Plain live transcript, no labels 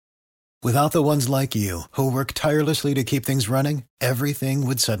Without the ones like you, who work tirelessly to keep things running, everything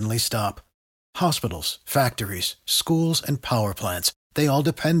would suddenly stop. Hospitals, factories, schools, and power plants, they all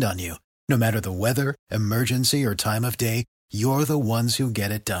depend on you. No matter the weather, emergency, or time of day, you're the ones who get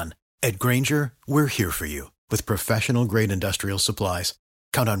it done. At Grainger, we're here for you with professional-grade industrial supplies.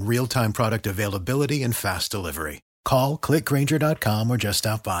 Count on real-time product availability and fast delivery. Call, click Grainger.com, or just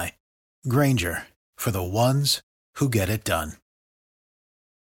stop by. Grainger, for the ones who get it done.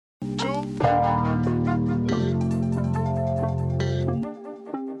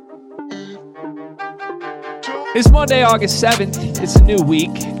 It's Monday, August 7th. It's a new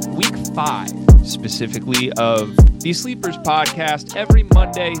week 5 specifically of the Sleepers podcast. Every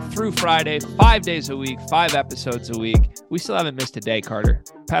Monday through Friday, 5 days a week, 5 episodes a week. We still haven't missed a day, Carter.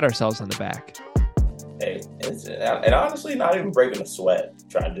 Pat ourselves on the back. Hey, and honestly, not even breaking a sweat.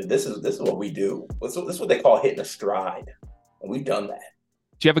 Trying to do this is what we do. This is what they call hitting a stride, and we've done that.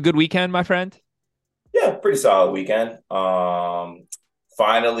 Did you have a good weekend, my friend? Yeah, pretty solid weekend.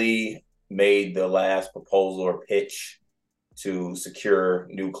 Finally made the last proposal or pitch to secure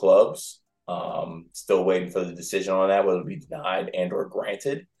new clubs. Still waiting for the decision on that, whether it be denied and or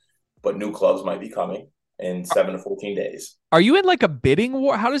granted. But new clubs might be coming in 7 to 14 days. Are you in like a bidding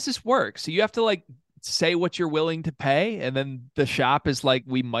war? How does this work? So you have to like say what you're willing to pay, and then the shop is like,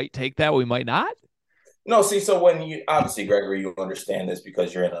 we might take that, we might not? No, see, so when you, obviously, Gregory, you understand this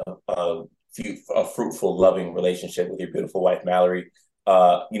because you're in a fruitful, loving relationship with your beautiful wife, Mallory.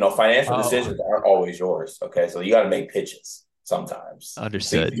 Financial decisions aren't always yours. Okay. So you got to make pitches sometimes.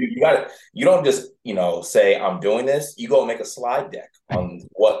 Understood. So you don't just, say I'm doing this. You go make a slide deck on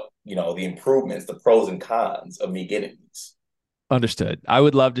what, the improvements, the pros and cons of me getting these. Understood. I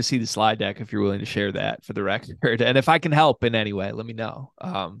would love to see the slide deck if you're willing to share that for the record. And if I can help in any way, let me know.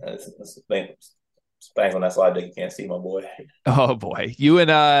 That's the thing. Thanks on that slide deck. You can't see my boy. Oh boy. You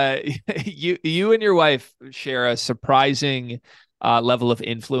and you and your wife share a surprising level of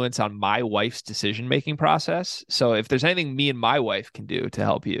influence on my wife's decision-making process. So if there's anything me and my wife can do to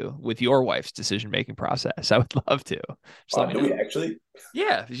help you with your wife's decision-making process, I would love to. Do we actually?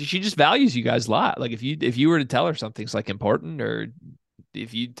 Yeah. She just values you guys a lot. Like if you were to tell her something's like important, or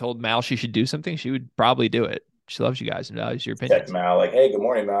if you told Mal she should do something, she would probably do it. She loves you guys and values your opinion. Text Mal like, hey, good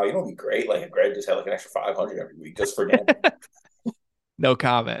morning, Mal. You know, it'd be great. Like, if Greg just had like an extra 500 every week just for gambling. No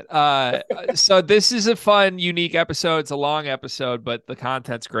comment. So this is a fun, unique episode. It's a long episode, but the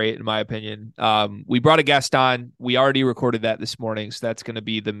content's great in my opinion. We brought a guest on. We already recorded that this morning, so that's going to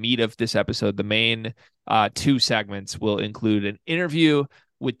be the meat of this episode. The main 2 segments will include an interview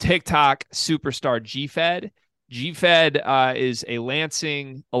with TikTok superstar GFed. GFed is a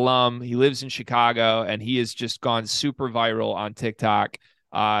Lansing alum. He lives in Chicago, and he has just gone super viral on TikTok,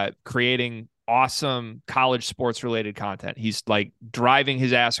 creating awesome college sports related content. He's like driving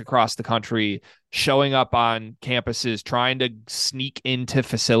his ass across the country, showing up on campuses, trying to sneak into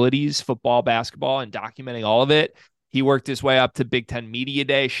facilities, football, basketball, and documenting all of it. He worked his way up to Big Ten Media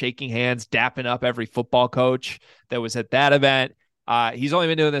Day, shaking hands, dapping up every football coach that was at that event. He's only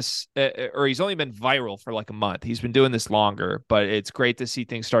been doing this, or he's only been viral for like a month. He's been doing this longer, but it's great to see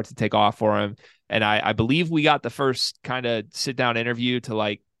things start to take off for him. And I believe we got the first kind of sit down interview to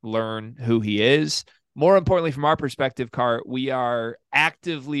like learn who he is. More importantly, from our perspective, Cart, we are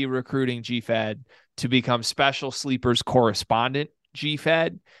actively recruiting GFed to become Special Sleepers correspondent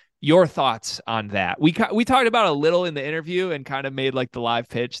GFed. Your thoughts on that? We talked about a little in the interview and kind of made like the live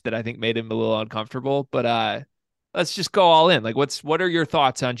pitch that I think made him a little uncomfortable, but let's just go all in. Like, what are your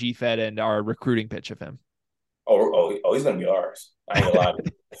thoughts on GFed and our recruiting pitch of him? Oh, he's gonna be ours. I ain't gonna lie.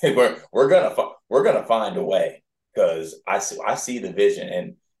 we're gonna find a way because I see the vision,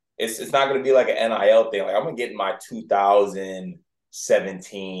 and it's not gonna be like an NIL thing. Like I'm gonna get my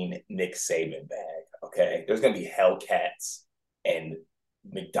 2017 Nick Saban bag. Okay, there's gonna be Hellcats and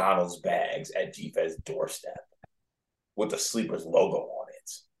McDonald's bags at GFed's doorstep with the Sleepers logo on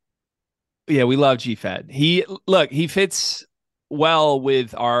it. Yeah, we love GFed. He fits well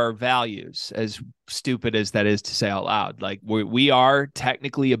with our values, as stupid as that is to say out loud. Like we are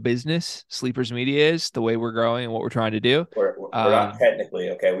technically a business. Sleepers Media is the way we're growing and what we're trying to do. We're not technically,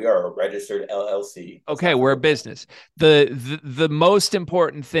 okay. We are a registered LLC. Okay, we're a business. The most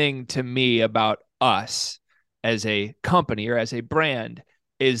important thing to me about us as a company or as a brand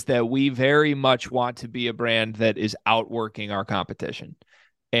is that we very much want to be a brand that is outworking our competition.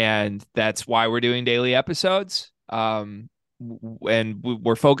 And that's why we're doing daily episodes. And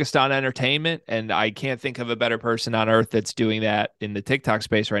we're focused on entertainment. And I can't think of a better person on earth that's doing that in the TikTok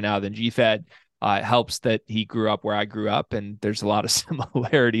space right now than GFed. It helps that he grew up where I grew up, and there's a lot of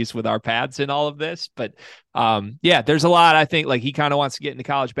similarities with our paths in all of this. But yeah, there's a lot. I think like he kind of wants to get into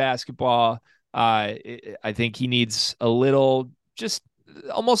college basketball. I think he needs a little, just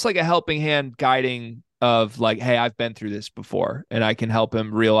almost like a helping hand guiding of like, hey, I've been through this before, and I can help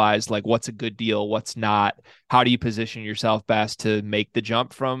him realize like what's a good deal, what's not. How do you position yourself best to make the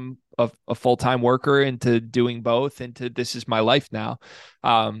jump from a full-time worker into doing both, into this is my life now.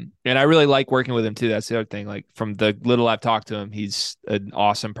 And I really like working with him too. That's the other thing. Like from the little I've talked to him, he's an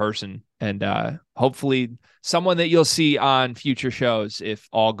awesome person, and hopefully someone that you'll see on future shows if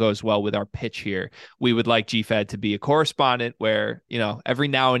all goes well with our pitch here. We would like GFed to be a correspondent where, you know, every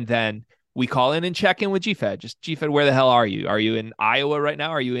now and then we call in and check in with GFed. Just GFed, where the hell are you? Are you in Iowa right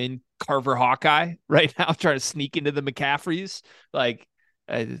now? Are you in Carver Hawkeye right now trying to sneak into the McCaffreys? Like,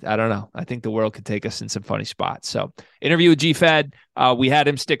 I don't know. I think the world could take us in some funny spots. So interview with GFed. We had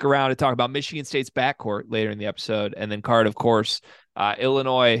him stick around to talk about Michigan State's backcourt later in the episode. And then Card, of course,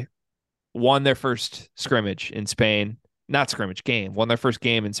 Illinois won their first scrimmage in Spain. Not scrimmage, game. Won their first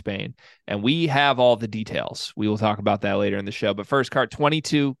game in Spain. And we have all the details. We will talk about that later in the show. But first, Cart,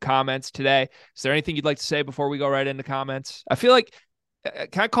 22 comments today. Is there anything you'd like to say before we go right into comments? I feel like,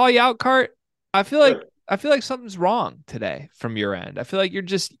 can I call you out, Cart? I feel like something's wrong today from your end. I feel like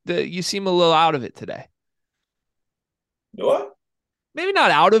you seem a little out of it today. What? Maybe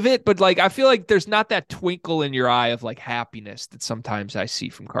not out of it, but like I feel like there's not that twinkle in your eye of like happiness that sometimes I see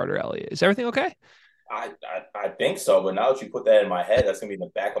from Carter Elliott. Is everything okay? I think so, but now that you put that in my head, that's gonna be in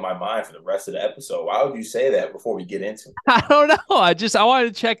the back of my mind for the rest of the episode. Why would you say that before we get into it? I don't know. I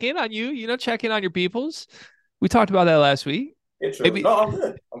wanted to check in on you, check in on your peoples. We talked about that last week. It's true. Maybe... No, I'm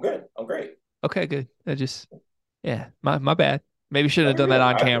good. I'm great. Okay, good. My bad. Maybe shouldn't have done that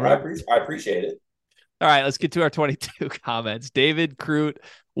on camera. I appreciate it. All right, let's get to our 22 comments. David Crute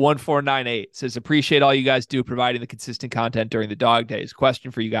 1498 says, appreciate all you guys do providing the consistent content during the dog days.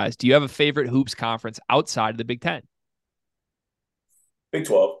 Question for you guys. Do you have a favorite hoops conference outside of the Big Ten? Big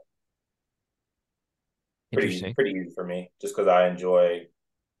 12. Pretty easy for me, just because I enjoy,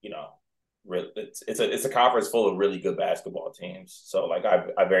 it's a conference full of really good basketball teams. So like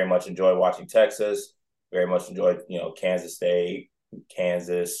I very much enjoy watching Texas, very much enjoy, Kansas State,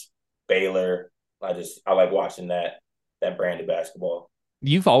 Kansas, Baylor. I like watching that brand of basketball.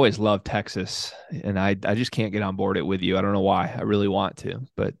 You've always loved Texas, and I just can't get on board it with you. I don't know why. I really want to,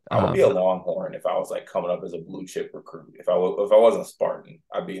 but I would be a Longhorn if I was like coming up as a blue chip recruit. If I wasn't a Spartan,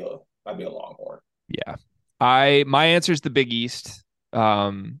 I'd be a Longhorn. Yeah, my answer is the Big East.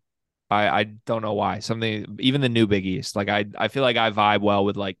 I don't know why. Even the new Big East. Like I feel like I vibe well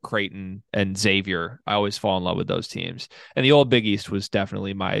with like Creighton and Xavier. I always fall in love with those teams, and the old Big East was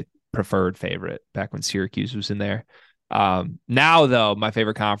definitely my preferred favorite back when Syracuse was in there. Now though, my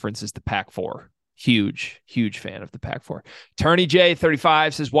favorite conference is the Pac-4. Huge fan of the Pac-4. Turney J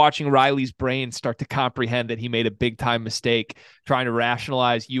 35 says, watching Riley's brain start to comprehend that he made a big time mistake trying to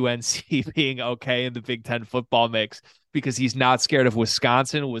rationalize UNC being okay in the Big Ten football mix because he's not scared of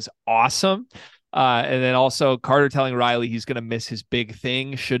Wisconsin was awesome. And then also Carter telling Riley he's going to miss his big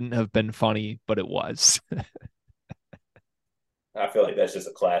thing shouldn't have been funny, but it was. I feel like that's just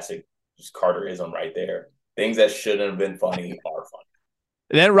a classic, just Carterism right there. Things that shouldn't have been funny are funny.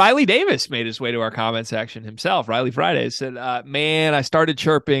 And then Riley Davis made his way to our comment section himself. Riley Friday said, man, I started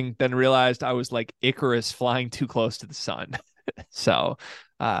chirping, then realized I was like Icarus flying too close to the sun. So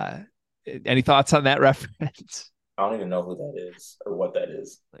any thoughts on that reference? I don't even know who that is or what that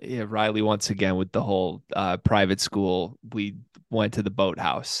is. Yeah, Riley, once again, with the whole private school, we went to the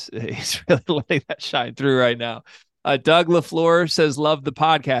boathouse. He's really letting that shine through right now. Doug LaFleur says, love the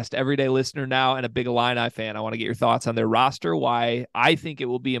podcast, everyday listener now and a big Illini fan. I want to get your thoughts on their roster, why I think it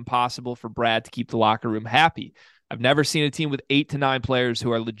will be impossible for Brad to keep the locker room happy. I've never seen a team with 8 to 9 players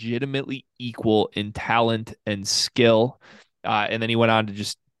who are legitimately equal in talent and skill. And then he went on to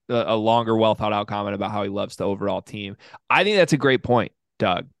just a longer, well thought out comment about how he loves the overall team. I think that's a great point,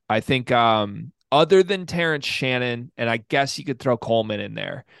 Doug. I think other than Terrence Shannon, and I guess you could throw Coleman in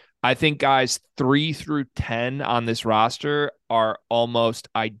there, I think guys 3 through 10 on this roster are almost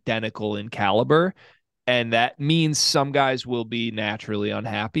identical in caliber. And that means some guys will be naturally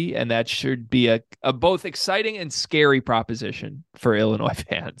unhappy. And that should be a both exciting and scary proposition for Illinois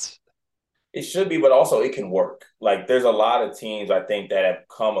fans. It should be, but also it can work. Like there's a lot of teams I think that have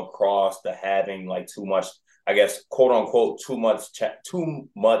come across the having like too much, I guess, quote unquote, too much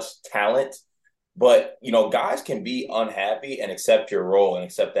talent. But, guys can be unhappy and accept your role and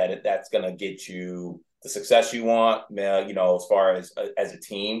accept that that's going to get you the success you want, as far as a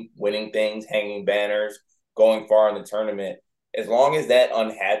team, winning things, hanging banners, going far in the tournament. as long as that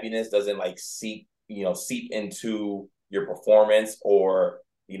unhappiness doesn't like seep into your performance or,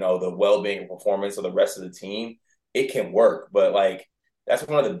 the well-being and performance of the rest of the team, it can work. But like, that's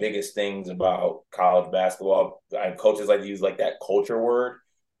one of the biggest things about college basketball. Coaches like to use like that culture word,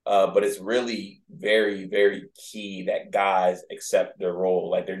 but it's really very, very key that guys accept their role.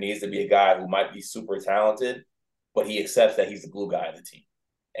 Like there needs to be a guy who might be super talented, but he accepts that he's the glue guy of the team,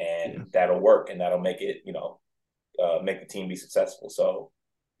 and that'll work, and that'll make it, make the team be successful. So,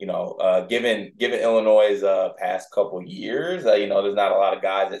 given Illinois' past couple years, there's not a lot of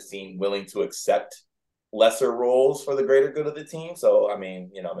guys that seem willing to accept lesser roles for the greater good of the team. So, I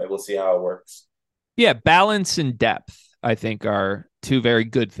mean, maybe we'll see how it works. Yeah, balance and depth, I think, are two very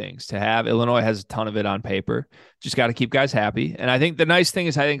good things to have. Illinois has a ton of it on paper. Just got to keep guys happy. And I think the nice thing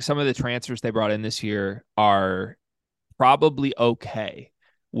is I think some of the transfers they brought in this year are probably okay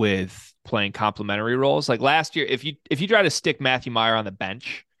with playing complementary roles. Like last year, if you try to stick Matthew Meyer on the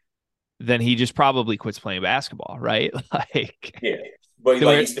bench, then he just probably quits playing basketball, right? Like, yeah. But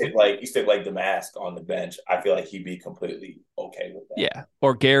you stick like Damask on the bench, I feel like he'd be completely okay with that. Yeah,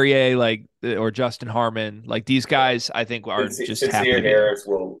 or Guerrier, or Justin Harmon, like these guys, I think are just happy. Sincere Harris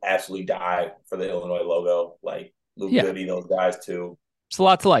will absolutely die for the Illinois logo. Like Luke Goody, those guys too. It's a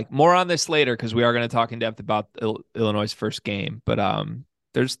lot to like. More on this later because we are going to talk in depth about Illinois' first game. But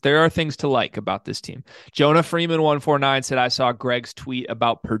there are things to like about this team. Jonah Freeman 149 said, I saw Greg's tweet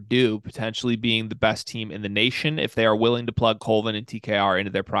about Purdue potentially being the best team in the nation if they are willing to plug Colvin and TKR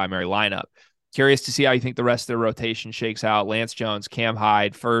into their primary lineup. Curious to see how you think the rest of their rotation shakes out. Lance Jones, Cam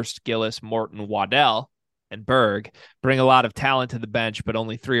Hyde, First, Gillis, Morton, Waddell, and Berg bring a lot of talent to the bench, but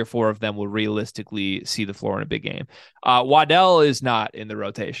only 3 or 4 of them will realistically see the floor in a big game. Waddell is not in the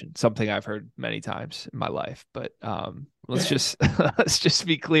rotation, something I've heard many times in my life, but let's just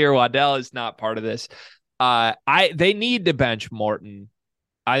be clear. Waddell is not part of this. They need to bench Morton.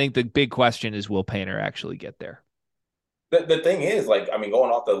 I think the big question is, will Painter actually get there? The thing is, going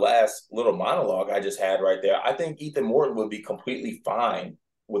off the last little monologue I just had right there, I think Ethan Morton would be completely fine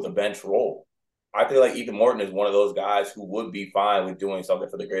with a bench role. I feel like Ethan Morton is one of those guys who would be fine with doing something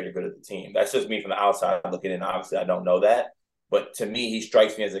for the greater good of the team. That's just me from the outside looking in. Obviously, I don't know that. But to me, he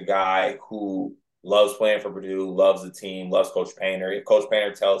strikes me as a guy who loves playing for Purdue, loves the team, loves Coach Painter. If Coach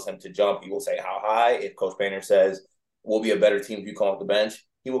Painter tells him to jump, he will say how high. If Coach Painter says, we'll be a better team if you come off the bench,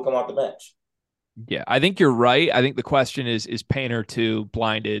 he will come off the bench. Yeah, I think you're right. I think the question is Painter too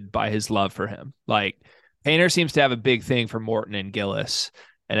blinded by his love for him? Like, Painter seems to have a big thing for Morton and Gillis.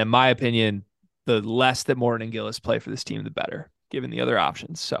 And in my opinion, the less that Morton and Gillis play for this team, the better, given the other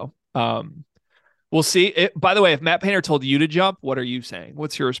options. So we'll see. By the way, if Matt Painter told you to jump, what are you saying?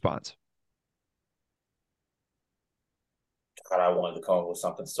 What's your response? God, I wanted to come up with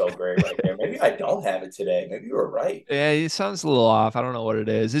something so great right there. Maybe I don't have it today. Maybe you were right. Yeah, it sounds a little off. I don't know what it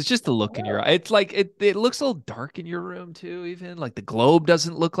is. It's just the look in your eye. It's like it looks a little dark in your room too. Even like the globe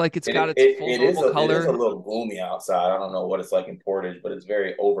doesn't look like it's got its full normal color. It is a little gloomy outside. I don't know what it's like in Portage, but it's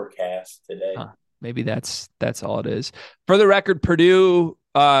very overcast today. Maybe that's all it is. For the record, Purdue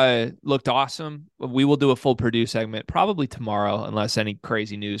looked awesome. We will do a full Purdue segment probably tomorrow, unless any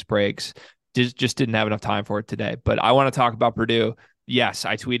crazy news breaks. Just didn't have enough time for it today. But I want to talk about Purdue. Yes,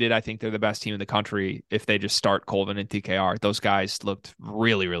 I tweeted, I think they're the best team in the country if they just start Colvin and TKR. Those guys looked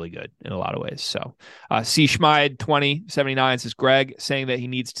really, really good in a lot of ways. So C. Schmide 2079 says, Greg saying that he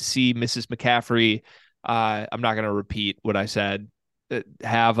needs to see Mrs. McCaffrey. I'm not going to repeat what I said.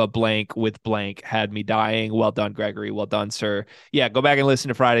 Have a blank with blank had me dying. Well done, Gregory. Well done, sir. Yeah, go back and listen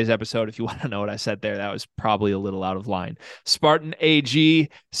to Friday's episode if you want to know what I said there. That was probably a little out of line. Spartan AG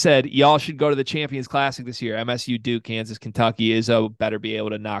said, y'all should go to the Champions Classic this year. MSU, Duke, Kansas, Kentucky. Izzo better be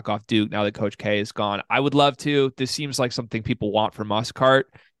able to knock off Duke now that Coach K is gone. I would love to. This seems like something people want from us,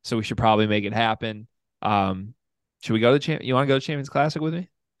 Cart, so we should probably make it happen. Should we go to the You want to go to Champions Classic with me?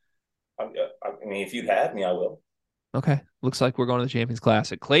 I mean, if you have me, I will. Okay. Looks like we're going to the Champions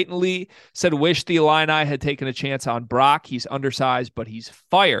Classic. Clayton Lee said, wish the Illini had taken a chance on Brock. He's undersized, but he's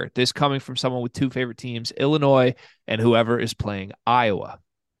fire. This coming from someone with 2 favorite teams, Illinois and whoever is playing Iowa.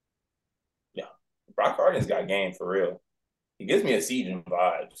 Yeah. Brock Harden's got game for real. He gives me a Siegen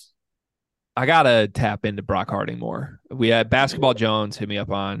vibes. I got to tap into Brock Harding more. We had Basketball Jones hit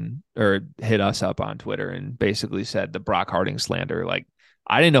us up on Twitter and basically said the Brock Harding slander. Like,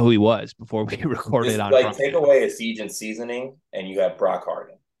 I didn't know who he was before we recorded on. Like, take away a Siegen seasoning and you have Brock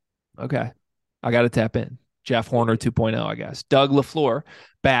Harding. Okay. I got to tap in. Jeff Horner 2.0, I guess. Doug LaFleur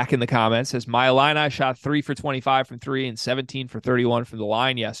back in the comments says, my Illini shot 3 for 25 from 3 and 17 for 31 from the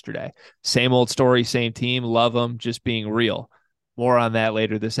line yesterday. Same old story, same team. Love them, just being real. More on that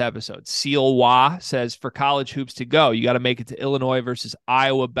later this episode. Seal Wah says, for college hoops to go, you got to make it to Illinois versus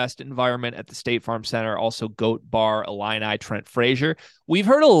Iowa. Best environment at the State Farm Center. Also, Goat Bar, Illini, Trent Frazier. We've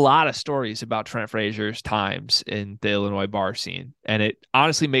heard a lot of stories about Trent Frazier's times in the Illinois bar scene, and it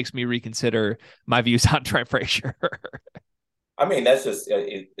honestly makes me reconsider my views on Trent Frazier. I mean, that's just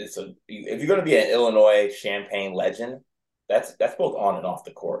if you're going to be an Illinois Champagne legend, that's both on and off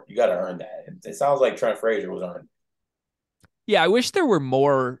the court. You got to earn that. It sounds like Trent Frazier was earned. Yeah, I wish there were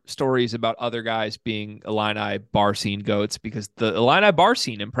more stories about other guys being Illini bar scene goats, because the Illini bar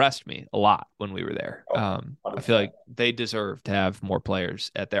scene impressed me a lot when we were there. I feel like they deserve to have more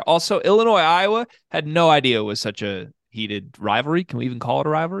players at there. Also, Illinois, Iowa, had no idea it was such a heated rivalry. Can we even call it a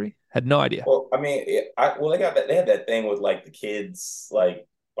rivalry? Had no idea. Well, I mean, they had that thing with like the kids like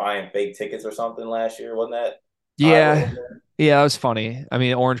buying fake tickets or something last year, wasn't that? Yeah, yeah, that was funny. I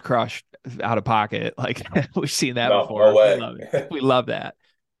mean, Orange Crush out of pocket, like we've seen that before. No way. We love it. We love that.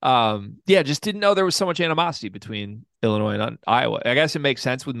 Yeah, just didn't know there was so much animosity between Illinois and Iowa. I guess it makes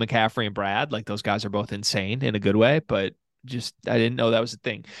sense with McCaffrey and Brad. Like, those guys are both insane in a good way, but just I didn't know that was a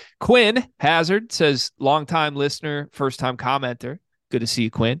thing. Quinn Hazard says, longtime listener, first time commenter. Good to see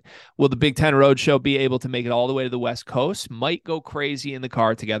you, Quinn. Will the Big Ten Roadshow be able to make it all the way to the West Coast? Might go crazy in the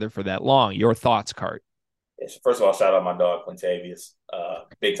car together for that long. Your thoughts, Cart? First of all, shout out my dog Quintavious,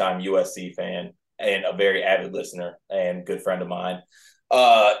 big time USC fan and a very avid listener and good friend of mine.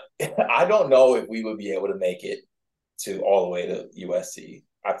 I don't know if we would be able to make it to all the way to USC.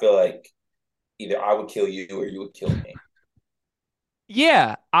 I feel like either I would kill you or you would kill me.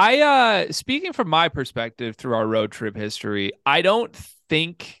 Yeah, I speaking from my perspective through our road trip history, I don't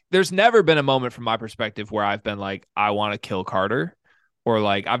think there's never been a moment from my perspective where I've been like, I want to kill Carter, or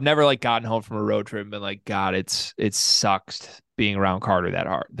like I've never like gotten home from a road trip and been like, God, it sucks being around Carter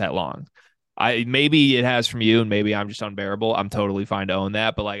that long. Maybe it has from you, and maybe I'm just unbearable. I'm totally fine to own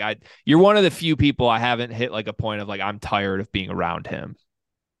that, but like you're one of the few people I haven't hit like a point of like I'm tired of being around him.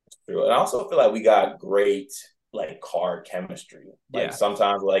 True. And I also feel like we got great like card chemistry. Like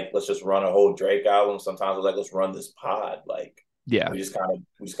sometimes like let's just run a whole Drake album. Sometimes we're like, let's run this pod. Like we just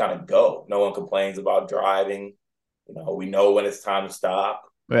kind of go. No one complains about driving. You know, we know when it's time to stop.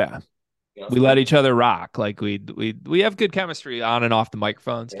 Yeah. You know, we let each other rock. Like we have good chemistry on and off the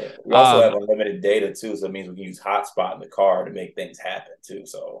microphones. Yeah. We also have unlimited data too, so it means we can use hotspot in the car to make things happen too.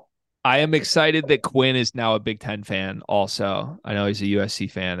 So I am excited that Quinn is now a Big Ten fan also. I know he's a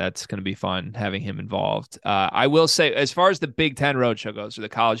USC fan. That's going to be fun having him involved. I will say, as far as the Big Ten Roadshow goes, or the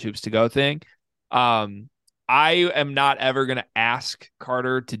College Hoops to Go thing, I am not ever going to ask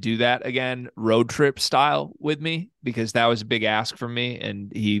Carter to do that again, road trip style with me, because that was a big ask from me,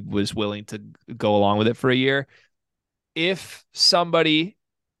 and he was willing to go along with it for a year. If somebody,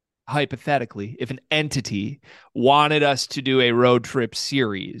 hypothetically, if an entity wanted us to do a road trip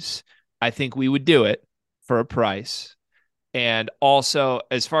series, I think we would do it for a price. And also,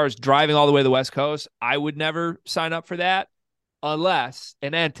 as far as driving all the way to the West Coast, I would never sign up for that unless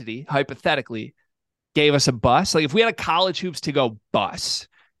an entity, hypothetically, gave us a bus. Like if we had a College Hoops to Go bus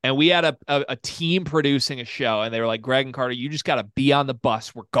and we had a team producing a show and they were like, Greg and Carter, you just got to be on the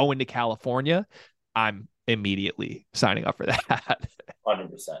bus. We're going to California. I'm immediately signing up for that. 100%.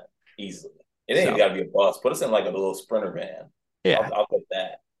 Easily. It ain't got to be a bus. Put us in like a little Sprinter van. Yeah. I'll take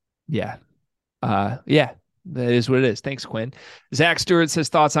that. Yeah. Yeah. That is what it is. Thanks, Quinn. Zach Stewart says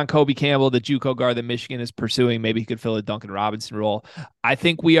thoughts on Kobe Campbell, the JUCO guard that Michigan is pursuing. Maybe he could fill a Duncan Robinson role. I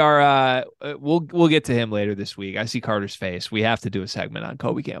think we are. We'll get to him later this week. I see Carter's face. We have to do a segment on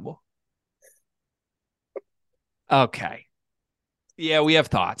Kobe Campbell. Okay. Yeah, we have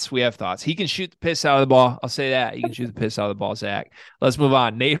thoughts. He can shoot the piss out of the ball. I'll say that. He can shoot the piss out of the ball, Zach. Let's move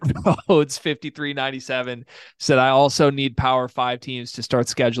on. Nate Rhodes, 5397, said, I also need Power 5 teams to start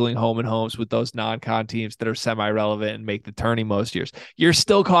scheduling home and homes with those non-con teams that are semi-relevant and make the tourney most years. You're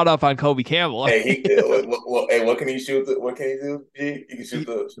still caught up on Kobe Campbell. Hey, what can he shoot? What can he do, G? He can shoot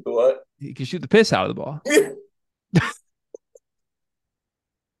the what? He can shoot the piss out of the ball.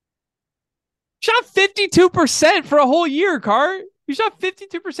 Shot 52% for a whole year, Cart. You shot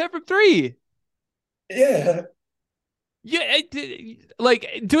 52% from three. Yeah. Yeah,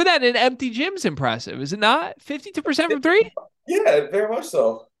 like doing that in an empty gym's impressive, is it not? 52% from three? Yeah, very much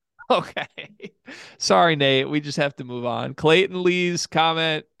so. Okay. Sorry, Nate. We just have to move on. Clayton Lee's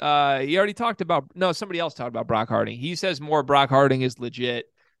comment. He already talked about, somebody else talked about Brock Harding. He says more Brock Harding is legit.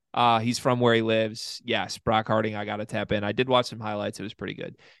 He's from where he lives. Yes, Brock Harding, I got to tap in. I did watch some highlights. It was pretty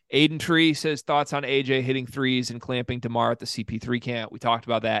good. Aiden Tree says thoughts on AJ hitting threes and clamping DeMar at the CP3 camp. We talked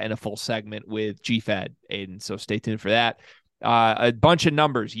about that in a full segment with GFed, Aiden, so stay tuned for that. A bunch of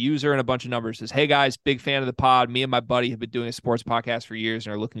numbers, user and a bunch of numbers says, "Hey guys, big fan of the pod. Me and my buddy have been doing a sports podcast for years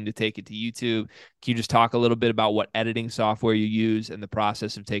and are looking to take it to YouTube. Can you just talk a little bit about what editing software you use and the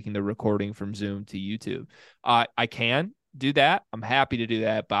process of taking the recording from Zoom to YouTube?" I can do that. I'm happy to do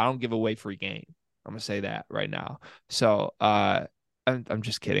that, but I don't give away free game. I'm gonna say that right now. So I'm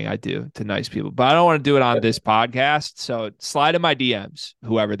just kidding. I do to nice people, but I don't want to do it on this podcast. So slide in my DMs,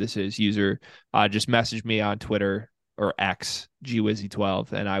 whoever this is, user. Just message me on Twitter or X,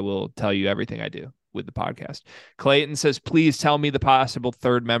 GWizzy12, and I will tell you everything I do with the podcast. Clayton says, please tell me the possible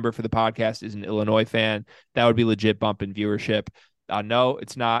third member for the podcast is an Illinois fan. That would be legit bump in viewership. No,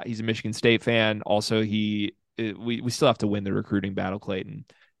 it's not. He's a Michigan State fan. Also, we still have to win the recruiting battle, Clayton.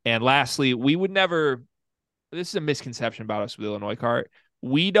 And lastly, we would never, this is a misconception about us with Illinois Cart.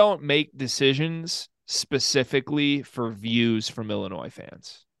 We don't make decisions specifically for views from Illinois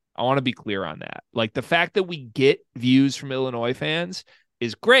fans. I want to be clear on that. Like, the fact that we get views from Illinois fans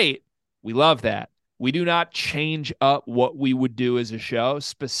is great. We love that. We do not change up what we would do as a show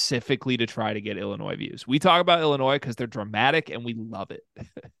specifically to try to get Illinois views. We talk about Illinois because they're dramatic and we love it.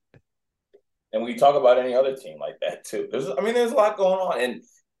 And we talk about any other team like that too. There's a lot going on, and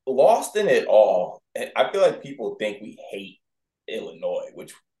lost in it all. And I feel like people think we hate Illinois,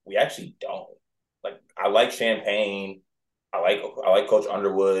 which we actually don't. Like, I like Champaign. I like Coach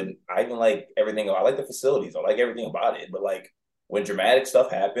Underwood. I even like everything. I like the facilities. I like everything about it. But like, when dramatic stuff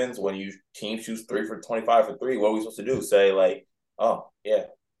happens, when you team shoots 3 for 25 for 3, what are we supposed to do? Say like, oh yeah,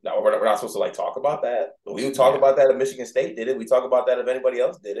 no, we're not supposed to like talk about that. But we would talk about that if Michigan State did it. We talk about that if anybody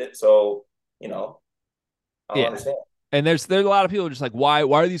else did it. So I don't understand. And there's a lot of people just like, why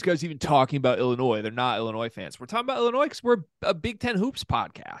are these guys even talking about Illinois? They're not Illinois fans. We're talking about Illinois because we're a Big Ten Hoops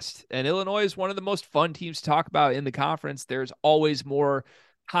podcast. And Illinois is one of the most fun teams to talk about in the conference. There's always more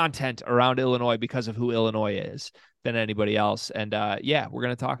content around Illinois because of who Illinois is than anybody else. And we're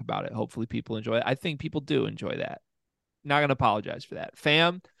going to talk about it. Hopefully people enjoy it. I think people do enjoy that. Not going to apologize for that.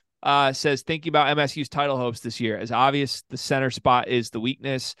 Fam says, thinking about MSU's title hopes this year. As obvious, the center spot is the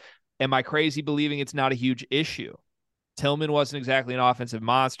weakness. Am I crazy believing it's not a huge issue? Tillman wasn't exactly an offensive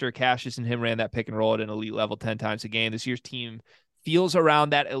monster. Cassius and him ran that pick and roll at an elite level 10 times a game. This year's team feels around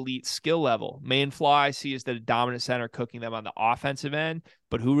that elite skill level. Main flaw I see is that a dominant center cooking them on the offensive end,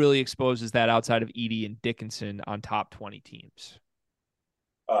 but who really exposes that outside of Edey and Dickinson on top 20 teams?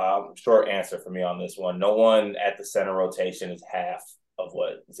 Short answer for me on this one. No one at the center rotation is half of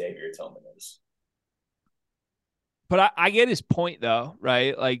what Xavier Tillman is. But I get his point, though,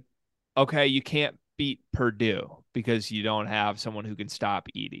 right? Like, okay, you can't beat Purdue because you don't have someone who can stop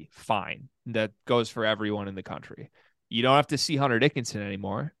Edey. Fine. That goes for everyone in the country. You don't have to see Hunter Dickinson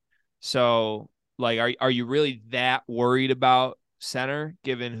anymore. So, like, are you really that worried about center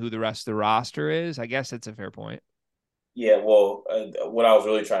given who the rest of the roster is? I guess that's a fair point. Yeah, well, what I was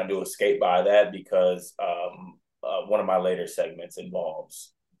really trying to do is skate by that because one of my later segments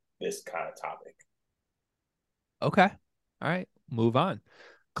involves this kind of topic. Okay. All right. Move on.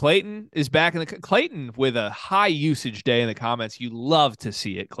 Clayton is back in Clayton with a high usage day in the comments. You love to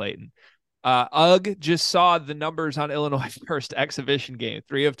see it, Clayton. Ugg just saw the numbers on Illinois' first exhibition game.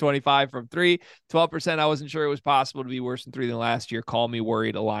 3 of 25 from 3, 12%. I wasn't sure it was possible to be worse than 3 than last year. Call me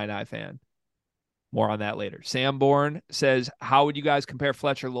worried, Illini fan. More on that later. Sam Bourne says, how would you guys compare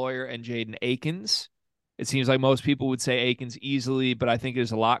Fletcher Lawyer and Jaden Akins? It seems like most people would say Akins easily, but I think it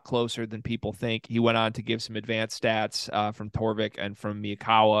is a lot closer than people think. He went on to give some advanced stats from Torvik and from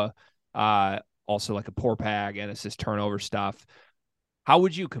Miyakawa, also like a poor pag and assist turnover stuff. How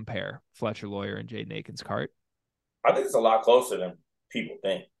would you compare Fletcher Lawyer and Jaden Akins, Cart? I think it's a lot closer than people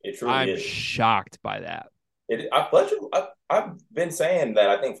think. It truly is. I'm shocked by that. I've been saying that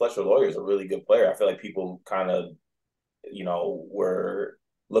I think Fletcher Lawyer is a really good player. I feel like people kind of, were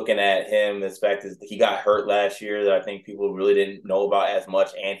looking at him as fact is he got hurt last year that I think people really didn't know about as much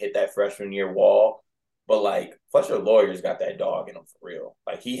and hit that freshman year wall. But like Fletcher Lawyer's got that dog in him for real.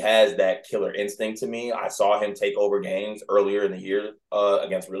 Like he has that killer instinct to me. I saw him take over games earlier in the year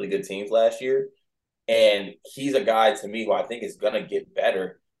against really good teams last year. And he's a guy to me who I think is going to get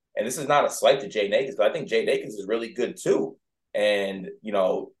better. And this is not a slight to Jaden Akins, but I think Jaden Akins is really good too. And,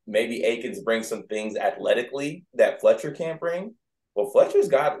 maybe Akins brings some things athletically that Fletcher can't bring. Well, Fletcher's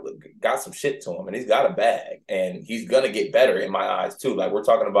got some shit to him, and he's got a bag, and he's going to get better in my eyes, too. Like, we're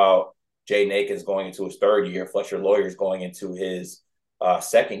talking about Jaden Akins going into his third year. Fletcher Lawyer's going into his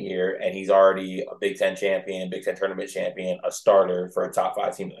second year, and he's already a Big Ten champion, Big Ten tournament champion, a starter for a top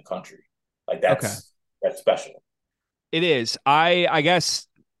 5 team in the country. Like, that's special. It is. I guess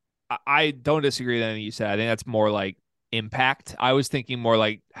I don't disagree with anything you said. I think that's more like impact. I was thinking more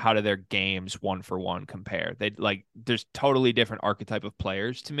like how do their games one for one compare? They like there's totally different archetype of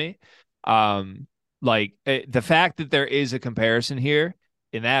players to me. The fact that there is a comparison here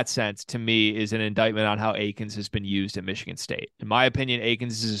in that sense to me is an indictment on how Akins has been used at Michigan State. In my opinion,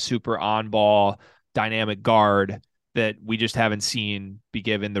 Akins is a super on ball dynamic guard that we just haven't seen be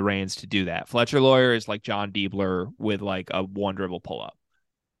given the reins to do that. Fletcher Lawyer is like John Diebler with like a one dribble pull up.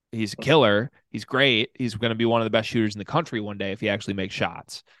 He's a killer. He's great. He's going to be one of the best shooters in the country one day if he actually makes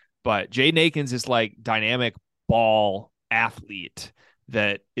shots. But Jaden Akins is like dynamic ball athlete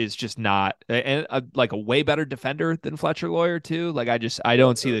that is just not like a way better defender than Fletcher Lawyer too. Like I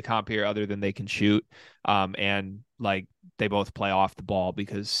don't see the comp here other than they can shoot. And like they both play off the ball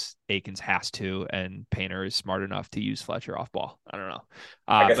because Akins has to, and Painter is smart enough to use Fletcher off ball. I don't know.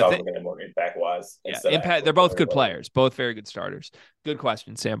 I guess I was looking at more impact wise. Yeah, impact. They're both good players, both very good starters. Good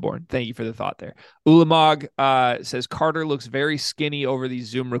question, Sanborn. Thank you for the thought there. Ulamog says Carter looks very skinny over these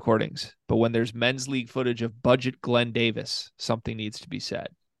Zoom recordings, but when there's men's league footage of budget Glenn Davis, something needs to be said.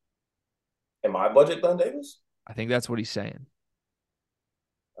 Am I budget Glenn Davis? I think that's what he's saying.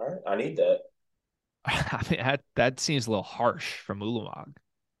 All right, I need that. I mean, that seems a little harsh from Ulamog.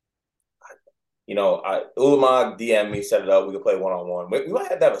 Ulamog DM me, set it up. We can play one-on-one. We might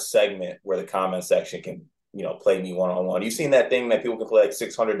have to have a segment where the comment section can, play me one-on-one. You seen that thing that people can play like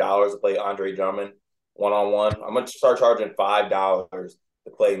 $600 to play Andre Drummond one-on-one? I'm going to start charging $5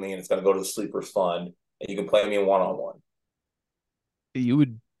 to play me, and it's going to go to the Sleepers Fund, and you can play me in one-on-one. You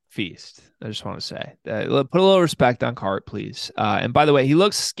would feast. I just want to say put a little respect on Cart, please. And by the way, he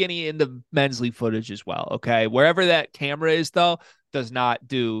looks skinny in the men's league footage as well. Okay. Wherever that camera is though, does not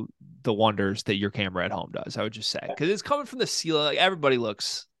do the wonders that your camera at home does. I would just say, because it's coming from the ceiling. Like everybody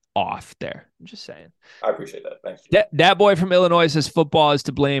looks off there. I'm just saying. I appreciate that. Thanks. That boy from Illinois says football is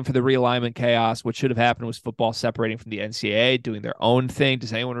to blame for the realignment chaos. What should have happened was football separating from the NCAA, doing their own thing.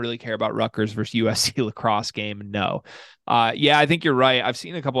 Does anyone really care about Rutgers versus USC lacrosse game? No. Yeah, I think you're right. I've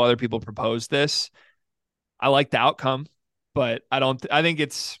seen a couple other people propose this. I like the outcome, but I think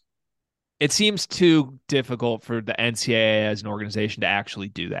it seems too difficult for the NCAA as an organization to actually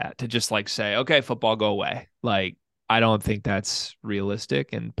do that, to just like say, okay, football, go away. Like, I don't think that's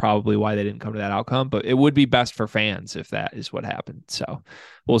realistic, and probably why they didn't come to that outcome, but it would be best for fans if that is what happened. So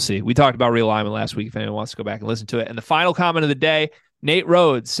we'll see. We talked about realignment last week if anyone wants to go back and listen to it. And the final comment of the day, Nate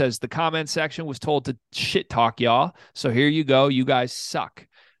Rhodes says the comment section was told to shit talk y'all. So here you go. You guys suck.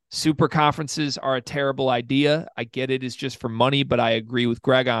 Super conferences are a terrible idea. I get it is just for money, but I agree with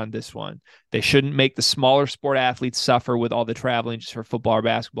Greg on this one. They shouldn't make the smaller sport athletes suffer with all the traveling just for football or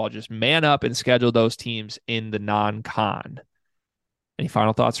basketball. Just man up and schedule those teams in the non-con. Any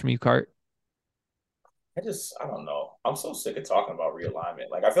final thoughts from you, Cart? I don't know. I'm so sick of talking about realignment.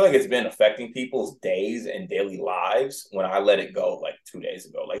 Like, I feel like it's been affecting people's days and daily lives when I let it go like 2 days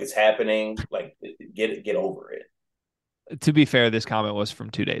ago. Like, it's happening. Like, get over it. To be fair, this comment was from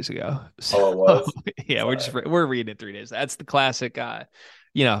 2 days ago. So, it was? Yeah, we're reading it 3 days. That's the classic,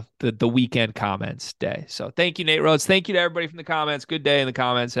 the weekend comments day. So thank you, Nate Rhodes. Thank you to everybody from the comments. Good day in the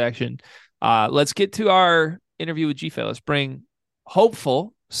comment section. Let's get to our interview with GFed. Let's bring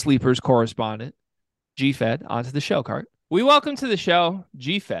hopeful Sleepers correspondent GFed onto the show, Cart. We welcome to the show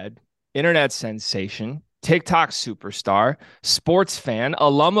GFed, internet sensation, TikTok superstar, sports fan,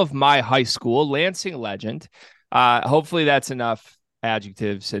 alum of my high school, Lansing legend. Hopefully that's enough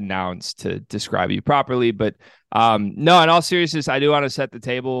adjectives and nouns to describe you properly. But no, in all seriousness, I do want to set the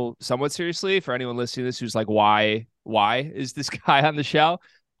table somewhat seriously for anyone listening to this who's like, why is this guy on the show?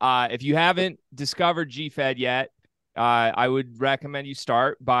 If you haven't discovered GFed yet, I would recommend you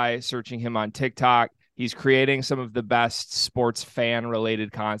start by searching him on TikTok. He's creating some of the best sports fan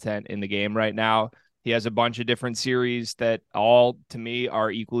related content in the game right now. He has a bunch of different series that all to me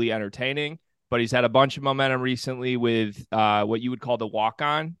are equally entertaining. But he's had a bunch of momentum recently with what you would call the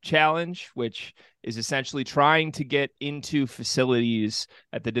walk-on challenge, which is essentially trying to get into facilities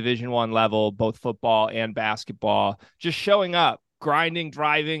at the Division I level, both football and basketball, just showing up, grinding,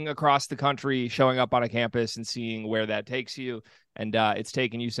 driving across the country, showing up on a campus and seeing where that takes you. And it's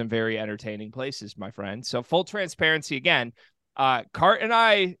taken you some very entertaining places, my friend. So full transparency again. Cart and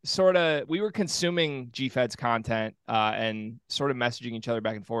I we were consuming GFed's content and sort of messaging each other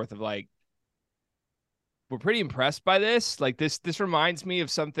back and forth of like, we're pretty impressed by this. Like this reminds me of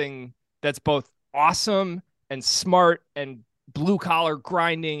something that's both awesome and smart and blue collar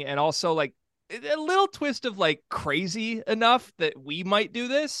grinding, and also like a little twist of like crazy enough that we might do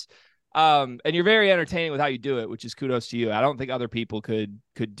this. And you're very entertaining with how you do it, which is kudos to you. I don't think other people could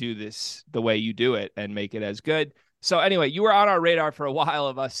do this the way you do it and make it as good. So anyway, you were on our radar for a while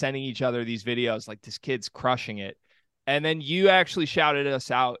of us sending each other these videos like this kid's crushing it. And then you actually shouted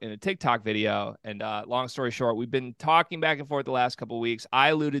us out in a TikTok video. And long story short, we've been talking back and forth the last couple of weeks. I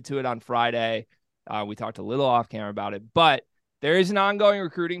alluded to it on Friday. We talked a little off camera about it, but there is an ongoing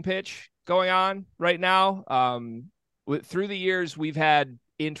recruiting pitch going on right now. Through the years, we've had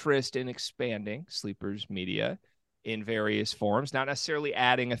interest in expanding Sleepers Media in various forms, not necessarily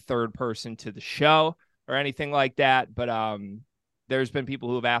adding a third person to the show or anything like that, but there's been people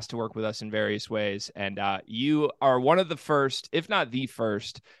who have asked to work with us in various ways. And you are one of the first, if not the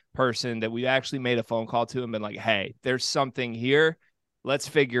first person that we actually made a phone call to and been like, hey, there's something here. Let's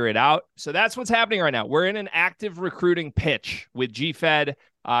figure it out. So that's what's happening right now. We're in an active recruiting pitch with GFed.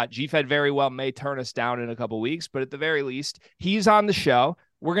 GFed very well may turn us down in a couple of weeks, but at the very least, he's on the show.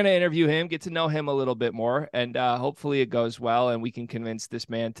 We're going to interview him, get to know him a little bit more, and hopefully it goes well and we can convince this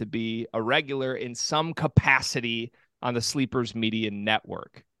man to be a regular in some capacity on the Sleepers Media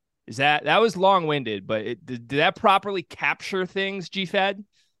Network. That was long-winded, but did that properly capture things, GFed?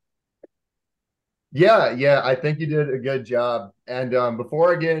 Yeah, I think you did a good job. And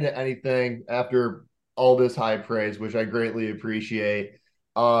before I get into anything, after all this high praise, which I greatly appreciate,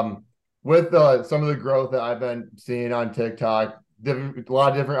 with some of the growth that I've been seeing on TikTok, a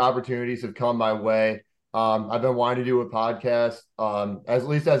lot of different opportunities have come my way. I've been wanting to do a podcast, at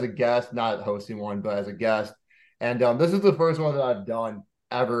least as a guest, not hosting one, but as a guest. And this is the first one that I've done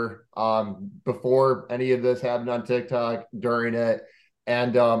ever, before any of this happened on TikTok, during it.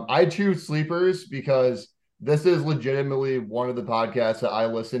 And I choose Sleepers because this is legitimately one of the podcasts that I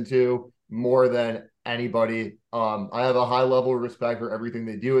listen to more than anybody. I have a high level of respect for everything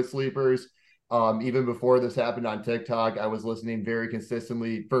they do at Sleepers. Even before this happened on TikTok, I was listening very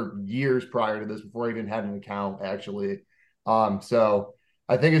consistently for years prior to this, before I even had an account, actually. So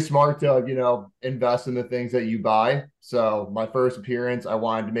I think it's smart to, invest in the things that you buy. So my first appearance I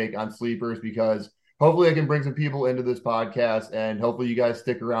wanted to make on Sleepers because hopefully I can bring some people into this podcast, and hopefully you guys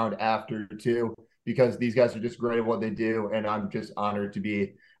stick around after too, because these guys are just great at what they do. And I'm just honored to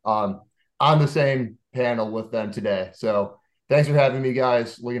be on the same panel with them today. So thanks for having me,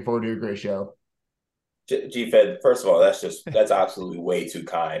 guys. Looking forward to a great show. GFed, first of all, that's absolutely way too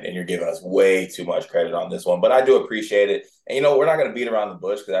kind, and you're giving us way too much credit on this one. But I do appreciate it. And we're not going to beat around the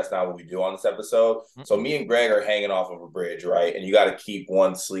bush because that's not what we do on this episode. Mm-hmm. So me and Greg are hanging off of a bridge, right? And you got to keep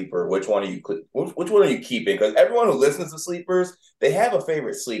one sleeper. Which one are you keeping? Because everyone who listens to Sleepers, they have a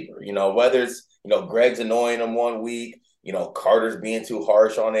favorite sleeper. Whether it's Greg's annoying them one week, Carter's being too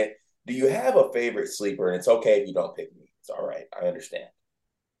harsh on it. Do you have a favorite sleeper? And it's okay if you don't pick me. It's all right. I understand.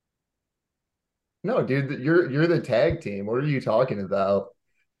 No, dude, you're the tag team. What are you talking about?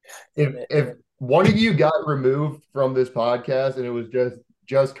 If one of you got removed from this podcast and it was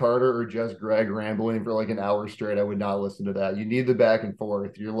just Carter or just Greg rambling for like an hour straight, I would not listen to that. You need the back and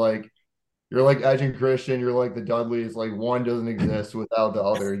forth. You're like Edge and Christian. You're like the Dudleys. Like, one doesn't exist without the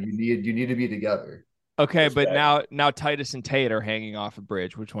other. You need to be together. Okay, but now Titus and Tate are hanging off a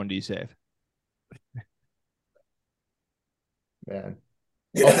bridge. Which one do you save? Man.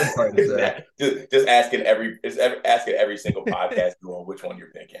 Just asking every single podcast you on which one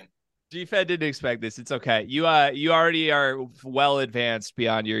you're picking. GFed didn't expect this. It's okay. You already are well advanced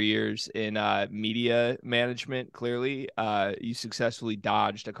beyond your years in media management. Clearly, you successfully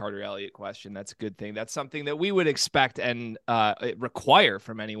dodged a Carter Elliott question. That's a good thing. That's something that we would expect and require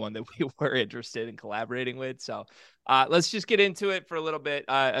from anyone that we were interested in collaborating with. So let's just get into it for a little bit.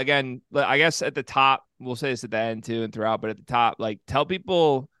 Again, I guess at the top, we'll say this at the end too and throughout, but at the top, like, tell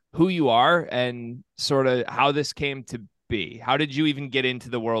people who you are and sort of how this came to be. How did you even get into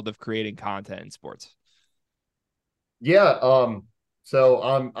the world of creating content in sports? Yeah, so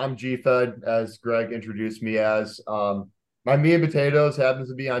I'm GFed, as Greg introduced me as. My meat and potatoes happens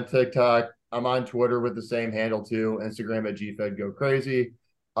to be on TikTok. I'm on Twitter with the same handle too. Instagram at GFed Go Crazy.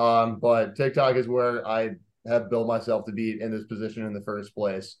 But TikTok is where I have built myself to be in this position in the first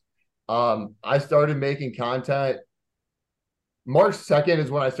place. I started making content March 2nd is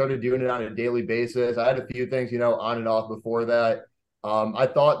when I started doing it on a daily basis. I had a few things, on and off before that. I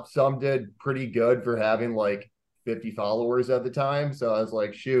thought some did pretty good for having like 50 followers at the time. So I was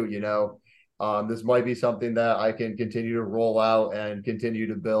like, shoot, this might be something that I can continue to roll out and continue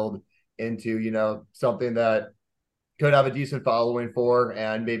to build into, something that could have a decent following for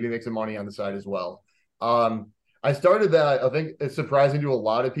and maybe make some money on the side as well. I started that. I think it's surprising to a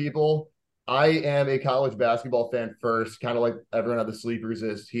lot of people. I am a college basketball fan first, kind of like everyone at the Sleepers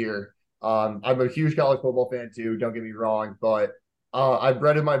is here. I'm a huge college football fan too, don't get me wrong, but I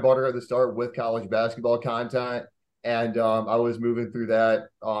breaded my butter at the start with college basketball content, and I was moving through that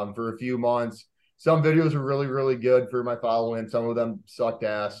for a few months. Some videos were really, really good for my following. Some of them sucked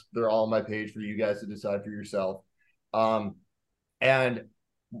ass. They're all on my page for you guys to decide for yourself. And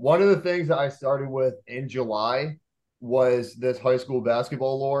one of the things that I started with in July was this high school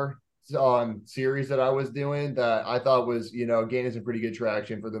basketball lore series that I was doing that I thought was, gaining some pretty good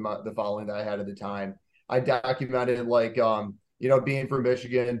traction for the following that I had at the time. I documented being from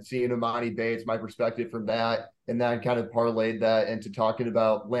Michigan, seeing Imani Bates, my perspective from that, and then kind of parlayed that into talking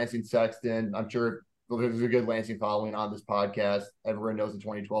about Lansing Sexton. I'm sure there's a good Lansing following on this podcast. Everyone knows the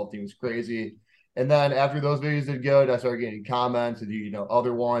 2012 team was crazy. And then after those videos did good, I started getting comments and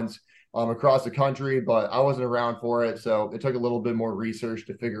other ones across the country, but I wasn't around for it, so it took a little bit more research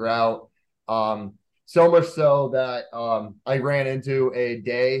to figure out. So much so that I ran into a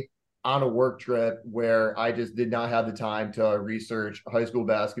day on a work trip where I just did not have the time to research high school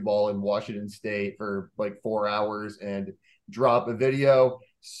basketball in Washington State for like 4 hours and drop a video.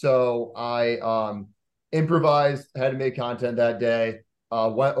 So I improvised, had to make content that day.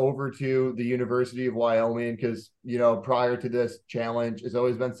 Went over to the University of Wyoming because, prior to this challenge, it's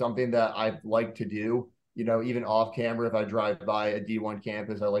always been something that I've liked to do. Even off camera, if I drive by a D1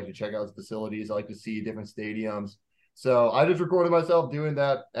 campus, I like to check out the facilities. I like to see different stadiums. So I just recorded myself doing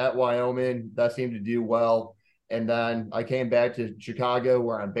that at Wyoming. That seemed to do well. And then I came back to Chicago,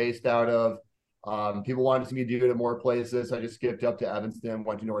 where I'm based out of. People wanted to see me do it at more places. I just skipped up to Evanston,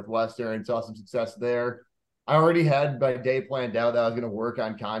 went to Northwestern, saw some success there. I already had my day planned out that I was going to work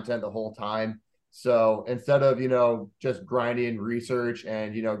on content the whole time. So instead of, just grinding research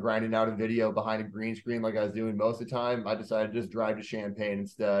and, grinding out a video behind a green screen like I was doing most of the time, I decided to just drive to Champaign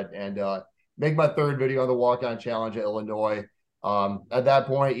instead and make my third video on the walk-on challenge at Illinois. At that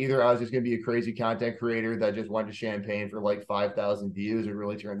point, either I was just going to be a crazy content creator that just went to Champaign for like 5,000 views and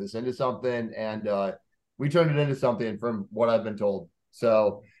really turned this into something. And we turned it into something from what I've been told.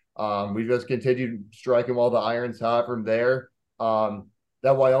 So we just continued striking while the iron's hot from there.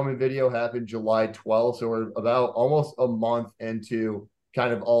 That Wyoming video happened July 12th. So we're about almost a month into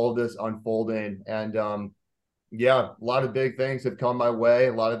kind of all of this unfolding. And a lot of big things have come my way.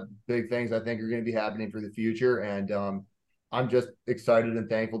 A lot of big things I think are going to be happening for the future. And I'm just excited and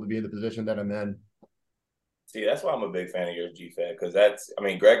thankful to be in the position that I'm in. See, that's why I'm a big fan of yours, GFed, because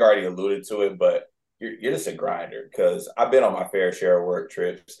Greg already alluded to it, but you're just a grinder, because I've been on my fair share of work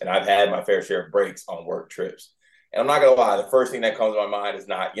trips and I've had my fair share of breaks on work trips. And I'm not going to lie, the first thing that comes to my mind is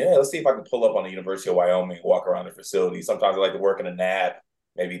not, let's see if I can pull up on the University of Wyoming and walk around the facility. Sometimes I like to work in a nap,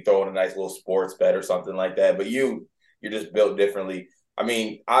 maybe throw in a nice little sports bet or something like that. But you're just built differently.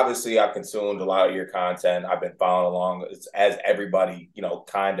 Obviously I've consumed a lot of your content. I've been following along as everybody,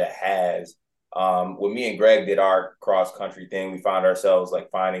 kind of has. When me and Greg did our cross-country thing, we found ourselves like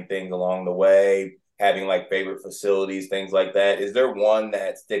finding things along the way, having like favorite facilities, things like that. Is there one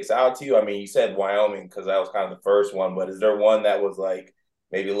that sticks out to you? You said Wyoming because that was kind of the first one, but is there one that was like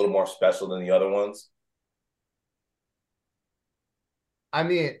maybe a little more special than the other ones?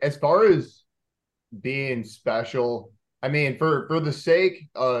 As far as being special, for the sake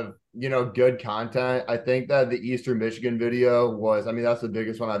of, good content, I think that the Eastern Michigan video was, that's the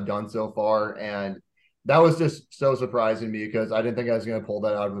biggest one I've done so far. And that was just so surprising to me because I didn't think I was going to pull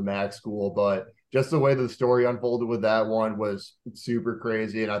that out of a MAC school, but just the way the story unfolded with that one was super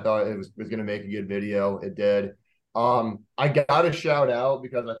crazy. And I thought it was going to make a good video. It did. I got a shout out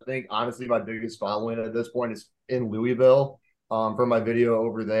because I think honestly, my biggest following at this point is in Louisville, for my video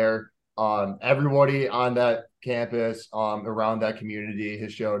over there. Everybody on that campus, around that community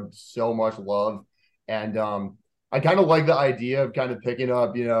has showed so much love. And, I kind of like the idea of kind of picking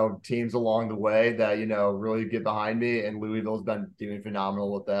up, teams along the way that, really get behind me. And Louisville's been doing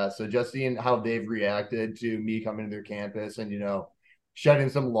phenomenal with that. So just seeing how they've reacted to me coming to their campus and, shedding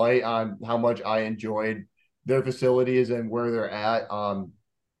some light on how much I enjoyed their facilities and where they're at.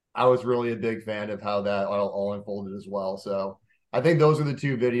 I was really a big fan of how that all unfolded as well. So I think those are the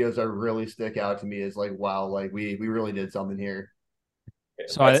two videos that really stick out to me as like, wow, like we really did something here. Yeah,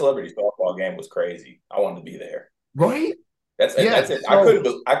 so that celebrity softball game was crazy. I wanted to be there. Right? That's it.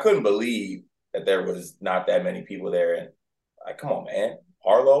 So, I couldn't believe that there was not that many people there. And like, come on, man.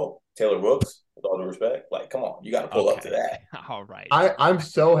 Harlow, Taylor Rooks, with all due respect, like, come on, you got to pull up to that. All right. I'm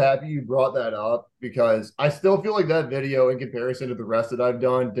so happy you brought that up because I still feel like that video, in comparison to the rest that I've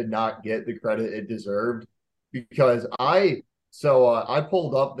done, did not get the credit it deserved. Because I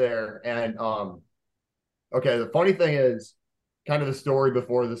pulled up there and okay, the funny thing is kind of the story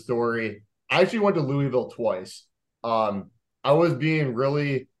before the story. I actually went to Louisville twice. I was being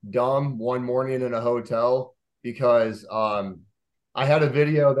really dumb one morning in a hotel because I had a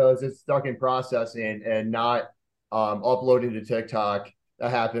video that was just stuck in processing and not uploading to TikTok.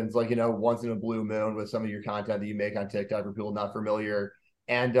 That happens once in a blue moon with some of your content that you make on TikTok for people not familiar.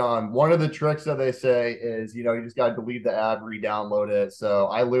 And one of the tricks that they say is, you just got to delete the app, re-download it. So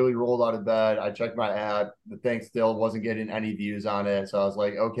I literally rolled out of bed. I checked my app. The thing still wasn't getting any views on it. So I was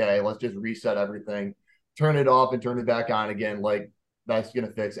like, okay, let's just reset everything, turn it off and turn it back on again. Like that's going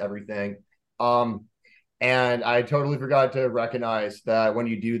to fix everything. And I totally forgot to recognize that when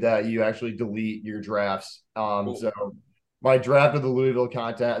you do that, you actually delete your drafts. So my draft of the Louisville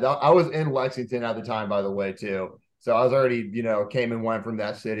content, I was in Lexington at the time, by the way, too. So I was already, came and went from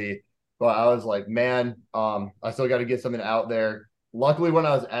that city. But I was like, man, I still got to get something out there. Luckily, when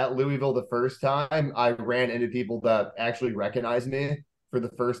I was at Louisville the first time, I ran into people that actually recognized me for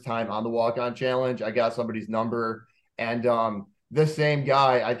the first time on the walk-on challenge. I got somebody's number. And this same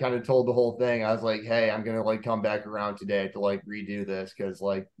guy, I kind of told the whole thing. I was like, hey, I'm going to like come back around today to like redo this because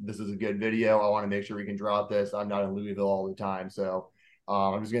like this is a good video. I want to make sure we can drop this. I'm not in Louisville all the time. So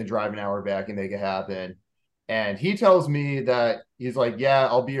I'm just going to drive an hour back and make it happen. And he tells me that he's like, yeah,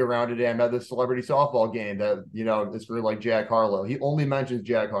 I'll be around today. I'm at this celebrity softball game that, is for like Jack Harlow. He only mentions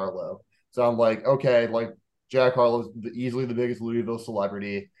Jack Harlow. So I'm like, okay, like Jack Harlow's easily the biggest Louisville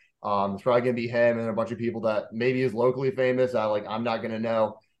celebrity. It's probably going to be him and a bunch of people that maybe is locally famous. I'm not going to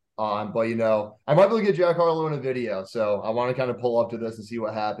know. But, I might be able to get Jack Harlow in a video. So I want to kind of pull up to this and see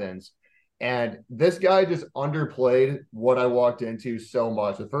what happens. And this guy just underplayed what I walked into so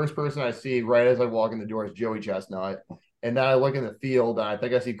much. The first person I see right as I walk in the door is Joey Chestnut. And then I look in the field and I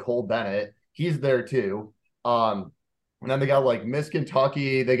think I see Cole Bennett. He's there too. And then they got like Miss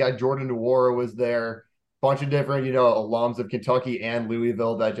Kentucky. They got Jordan Nwora was there. Bunch of different, alums of Kentucky and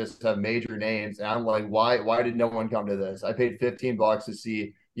Louisville that just have major names. And I'm like, why did no one come to this? I paid $15 to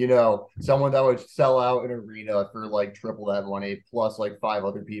see, someone that would sell out an arena for like triple that money, plus like 5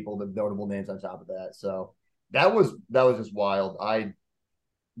 other people, the notable names on top of that. So that was just wild.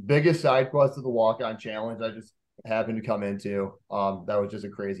 Biggest side quest of the walk-on challenge I just happened to come into. That was just a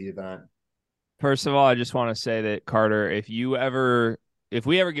crazy event. First of all, I just want to say that, Carter, if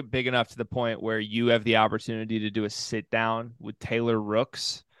we ever get big enough to the point where you have the opportunity to do a sit down with Taylor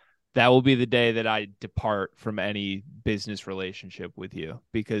Rooks, that will be the day that I depart from any business relationship with you,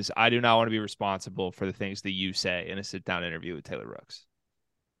 because I do not want to be responsible for the things that you say in a sit down interview with Taylor Rooks.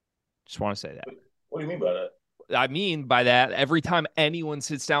 Just want to say that. What do you mean by that? I mean by that, every time anyone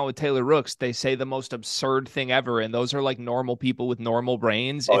sits down with Taylor Rooks, they say the most absurd thing ever. And those are like normal people with normal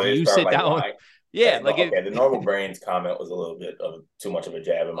brains. Oh, if you sit like down, yeah, like okay, the normal brains comment was a little bit of too much of a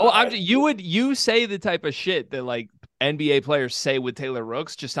jab. You say the type of shit that like NBA players say with Taylor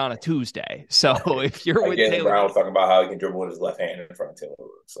Rooks just on a Tuesday. So if you're with Taylor Brown was talking about how he can dribble with his left hand in front of Taylor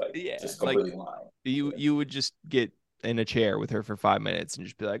Rooks, just completely lying. You would just get in a chair with her for 5 minutes and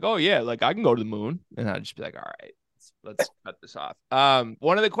just be like, oh yeah, like I can go to the moon, and I'd just be like, all right, let's cut this off.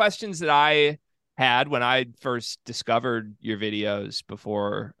 One of the questions that I had when I first discovered your videos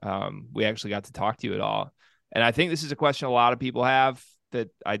before we actually got to talk to you at all, and I think this is a question a lot of people have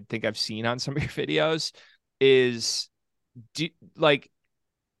that I think I've seen on some of your videos, is do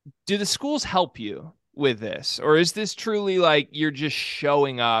the schools help you with this, or is this truly like you're just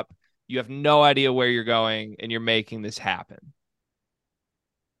showing up, you have no idea where you're going, and you're making this happen?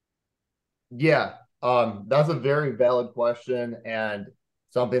 Yeah, that's a very valid question and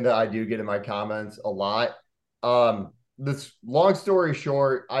something that I do get in my comments a lot. This long story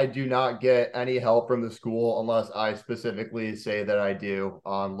short, I do not get any help from the school unless I specifically say that I do.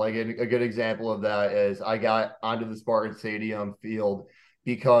 Like a good example of that is I got onto the Spartan Stadium field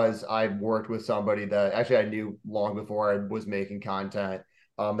because I worked with somebody that actually I knew long before I was making content,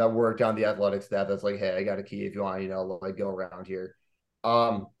 that worked on the athletic staff. That's like, hey, I got a key if you want, like go around here.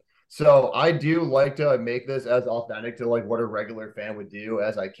 So I do like to make this as authentic to like what a regular fan would do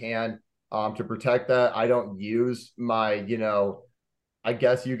as I can. To protect that, I don't use my, I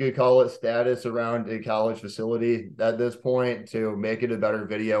guess you could call it status around a college facility at this point to make it a better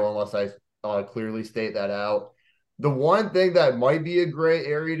video unless I clearly state that out. The one thing that might be a gray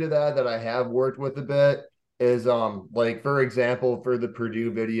area to that I have worked with a bit is like, for example, for the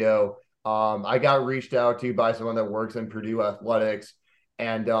Purdue video, I got reached out to by someone that works in Purdue athletics,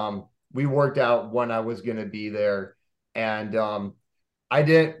 and we worked out when I was going to be there. And I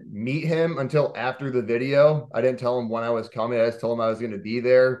didn't meet him until after the video. I didn't tell him when I was coming. I just told him I was going to be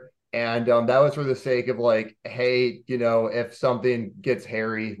there. And that was for the sake of like, hey, if something gets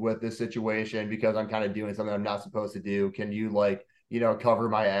hairy with this situation because I'm kind of doing something I'm not supposed to do, can you like, cover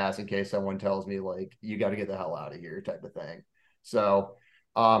my ass in case someone tells me like, you got to get the hell out of here type of thing. So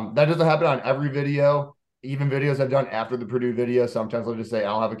that doesn't happen on every video. Even videos I've done after the Purdue video, sometimes I'll just say, I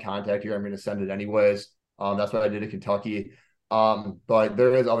don't have a contact here, I'm going to send it anyways. That's what I did at Kentucky. But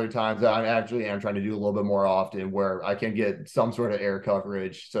there is other times that I actually am trying to do a little bit more often where I can get some sort of air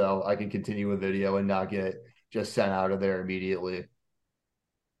coverage so I can continue a video and not get just sent out of there immediately.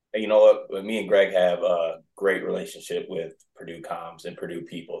 And you know what? Me and Greg have a great relationship with Purdue comms and Purdue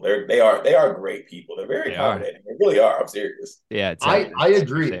people. They are great people. They're very accommodating. They really are. I'm serious. Yeah, I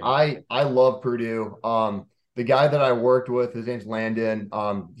agree. I love Purdue. The guy that I worked with, his name's Landon.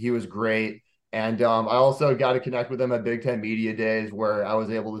 He was great. And I also got to connect with him at Big Ten Media Days where I was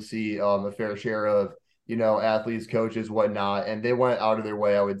able to see a fair share of, athletes, coaches, whatnot. And they went out of their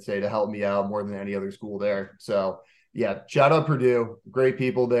way, I would say, to help me out more than any other school there. So yeah, shout out Purdue. Great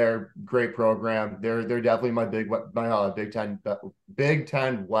people there, great program. They're definitely my Big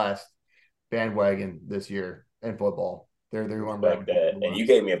Ten West bandwagon this year in football. They're one Like that. And you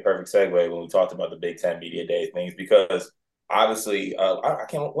gave me a perfect segue when we talked about the Big Ten Media Day things because obviously, I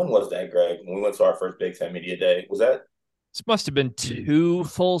can't. When was that, Greg? When we went to our first Big Ten Media Day, was that? This must have been 2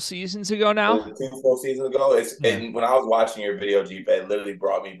 full seasons ago now. 2 full seasons ago. And when I was watching your video, GFed, it literally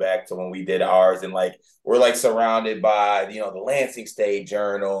brought me back to when we did ours, and like we're like surrounded by the Lansing State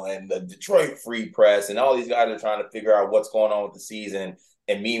Journal and the Detroit Free Press, and all these guys are trying to figure out what's going on with the season.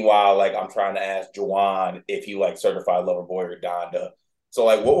 And meanwhile, like I'm trying to ask Juwan if he like certified lover boy or Donda. So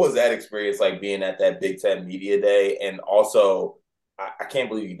like, what was that experience like being at that Big Ten Media Day? And also, I can't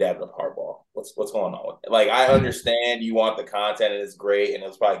believe you dabbed up Harbaugh. What's going on with it? Like, I understand you want the content and it's great and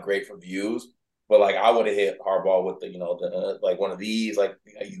it's probably great for views, but like I would have hit Harbaugh with the like one of these, like,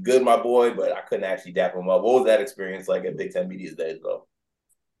 you good, my boy, but I couldn't actually dap him up. What was that experience like at Big Ten Media Days though?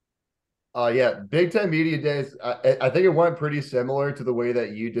 Yeah, Big Ten Media Days. I think it went pretty similar to the way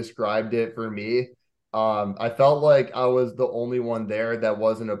that you described it for me. I felt like I was the only one there that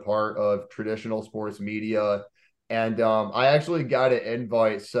wasn't a part of traditional sports media. And I actually got an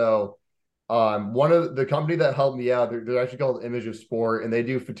invite. So one of the company that helped me out, they're actually called Image of Sport, and they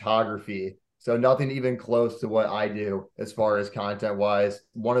do photography. So nothing even close to what I do as far as content wise.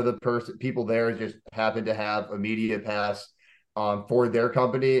 One of the people there just happened to have a media pass for their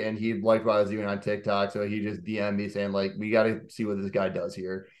company, and he liked what I was doing on TikTok. So he just DM'd me saying, like, we got to see what this guy does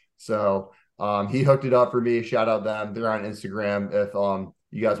here. So he hooked it up for me. Shout out them. They're on Instagram if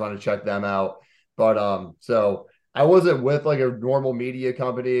you guys want to check them out. But so I wasn't with like a normal media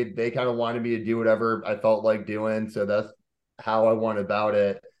company. They kind of wanted me to do whatever I felt like doing. So that's how I went about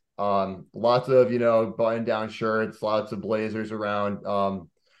it. Lots of, button down shirts, lots of blazers around.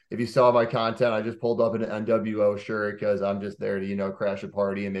 If you saw my content, I just pulled up an NWO shirt because I'm just there to, crash a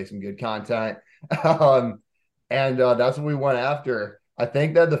party and make some good content. And that's what we went after. I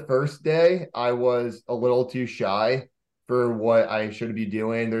think that the first day I was a little too shy for what I should be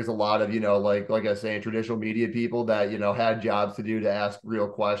doing. There's a lot of, like I was saying, traditional media people that, had jobs to do to ask real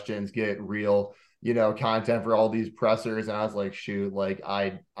questions, get real, content for all these pressers. And I was like, shoot, like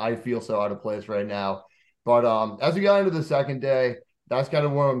I feel so out of place right now. But as we got into the second day, that's kind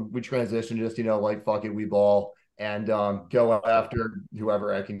of when we transitioned, just, like, fuck it, we ball and go after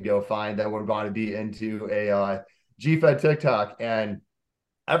whoever I can go find that we're going to be into a GFed TikTok. And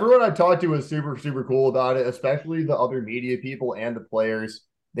everyone I talked to was super, super cool about it, especially the other media people and the players.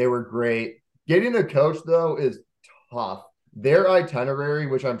 They were great. Getting a coach, though, is tough. Their itinerary,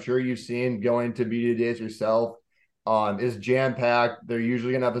 which I'm sure you've seen going to media days yourself, is jam-packed. They're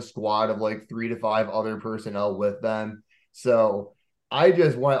usually going to have a squad of like 3 to 5 other personnel with them. So I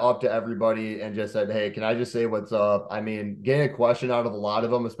just went up to everybody and just said, hey, can I just say what's up? I mean, getting a question out of a lot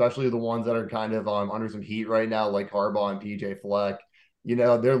of them, especially the ones that are kind of under some heat right now, like Harbaugh and PJ Fleck.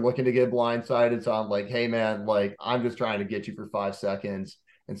 They're looking to get blindsided. So I'm like, hey, man, like, I'm just trying to get you for 5 seconds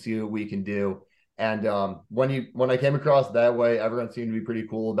and see what we can do. And when I came across that way, everyone seemed to be pretty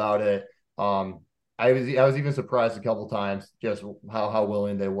cool about it. I was even surprised a couple times just how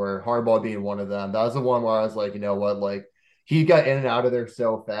willing they were. Harbaugh being one of them. That was the one where I was like, you know what, like, he got in and out of there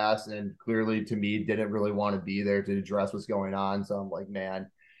so fast and clearly to me didn't really want to be there to address what's going on. So I'm like, man,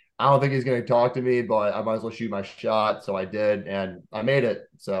 I don't think he's going to talk to me, but I might as well shoot my shot. So I did, and I made it.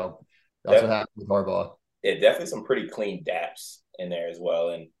 So that's what happened with Harbaugh. Yeah, definitely some pretty clean daps in there as well.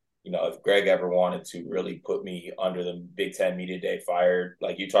 And, if Greg ever wanted to really put me under the Big Ten Media Day fire,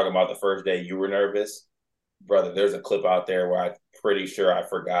 like you talking about the first day you were nervous, brother, there's a clip out there where I'm pretty sure I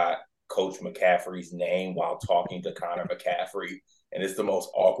forgot Coach McCaffrey's name while talking to Connor McCaffrey. And it's the most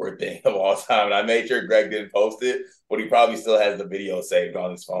awkward thing of all time. And I made sure Greg didn't post it, but he probably still has the video saved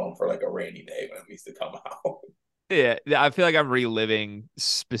on his phone for like a rainy day when it needs to come out. Yeah, I feel like I'm reliving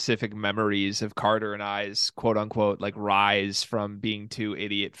specific memories of Carter and I's quote unquote like rise from being two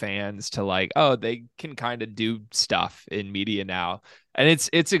idiot fans to like, oh, they can kind of do stuff in media now. And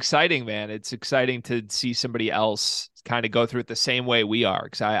it's exciting, man. It's exciting to see somebody else kind of go through it the same way we are.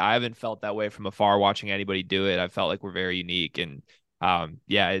 Because I haven't felt that way from afar watching anybody do it. I felt like we're very unique and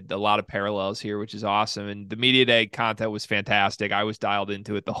yeah, a lot of parallels here, which is awesome. And the media day content was fantastic. I was dialed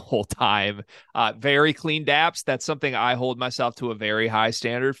into it the whole time. Very clean daps. That's something I hold myself to a very high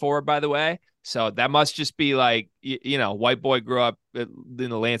standard for, by the way. So that must just be like, you know, white boy grew up in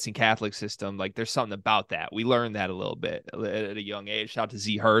the Lansing Catholic system. Like there's something about that. We learned that a little bit at a young age. Shout out to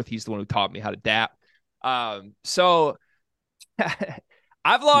Z Hirth. He's the one who taught me how to dap. So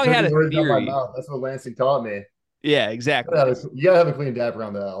I've long had a theory. That's what Lansing taught me. Yeah, exactly. You gotta have a clean dap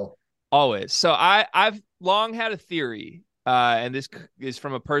around the L. Always. So I've long had a theory, and this is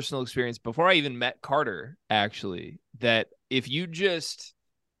from a personal experience before I even met Carter, actually, that if you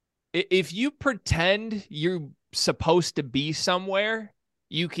pretend you're supposed to be somewhere,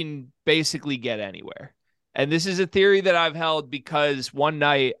 you can basically get anywhere. And this is a theory that I've held because one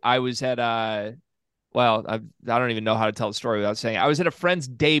night I was at well, I don't even know how to tell the story without saying it. I was at a friend's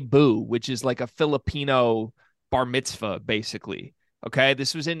debut, which is like a Filipino bar mitzvah, basically. Okay.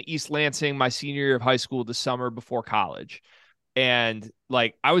 This was in East Lansing, my senior year of high school, the summer before college. And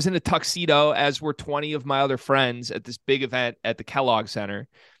like, I was in a tuxedo, as were 20 of my other friends at this big event at the Kellogg Center.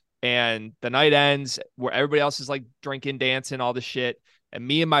 And the night ends where everybody else is like drinking, dancing, all the shit. And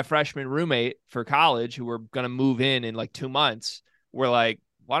me and my freshman roommate for college, who were going to move in like 2 months, were like,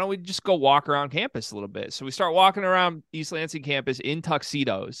 why don't we just go walk around campus a little bit? So we start walking around East Lansing campus in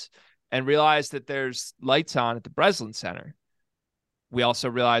tuxedos and realize that there's lights on at the Breslin Center. We also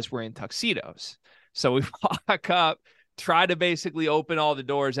realize we're in tuxedos. So we walk up, try to basically open all the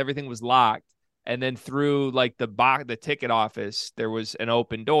doors. Everything was locked. And then through like the ticket office, there was an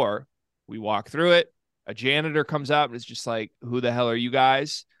open door. We walk through it. A janitor comes up and is just like, who the hell are you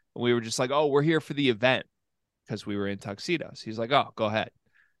guys? And we were just like, oh, we're here for the event because we were in tuxedos. He's like, oh, go ahead.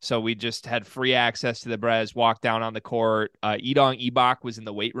 So we just had free access to the Brez, walked down on the court. Edong Ibach was in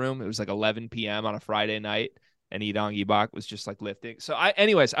the weight room. It was like 11 p.m. on a Friday night, and Edong Ibach was just like lifting. So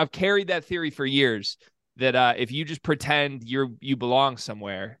anyways, I've carried that theory for years that if you just pretend you belong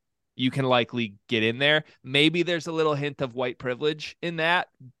somewhere, you can likely get in there. Maybe there's a little hint of white privilege in that,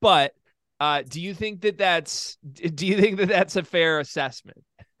 but do you think that that's a fair assessment?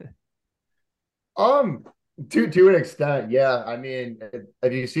 To an extent, yeah. I mean,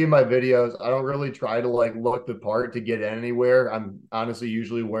 if you see my videos, I don't really try to like look the part to get anywhere. I'm honestly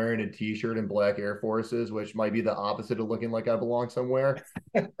usually wearing a t-shirt and black Air Forces, which might be the opposite of looking like I belong somewhere.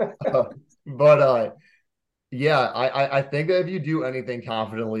 But yeah, I think that if you do anything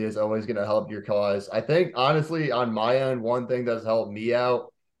confidently is always going to help your cause. I think honestly on my end, one thing that's helped me out,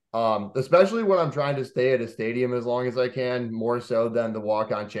 especially when I'm trying to stay at a stadium as long as I can, more so than the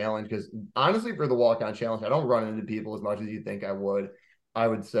walk-on challenge. Because honestly, for the walk-on challenge, I don't run into people as much as you think I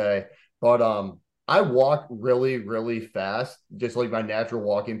would say. But I walk really, really fast, just like my natural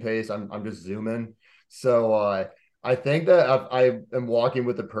walking pace. I'm just zooming. So I think that I am walking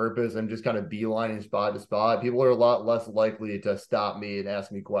with a purpose and just kind of beelining spot to spot. People are a lot less likely to stop me and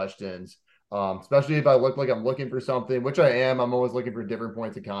ask me questions. Especially if I look like I'm looking for something, which I am. I'm always looking for different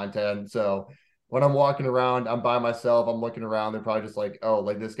points of content. So when I'm walking around, I'm by myself, I'm looking around, they're probably just like, oh,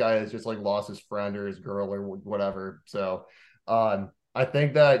 like this guy has just like lost his friend or his girl or whatever. So I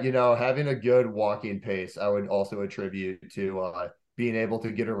think that, you know, having a good walking pace, I would also attribute to being able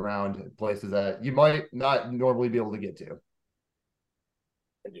to get around places that you might not normally be able to get to.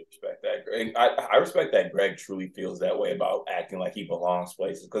 I do respect that, Greg. I respect that Greg truly feels that way about acting like he belongs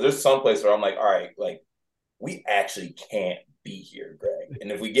places. Because there's some places where I'm like, all right, like we actually can't be here, Greg.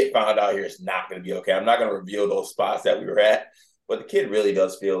 And if we get found out here, it's not going to be okay. I'm not going to reveal those spots that we were at, but the kid really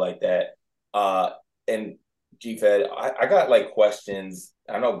does feel like that. And GFed, I got like questions.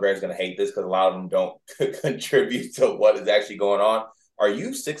 I know Greg's going to hate this because a lot of them don't contribute to what is actually going on. Are you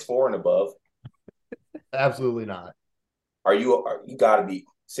 6'4" and above? Absolutely not. You got to be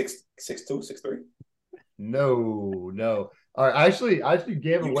 6'2", 6'3"? No. All right, I actually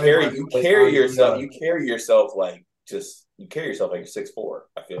gave away. You carry yourself like you're 6'4".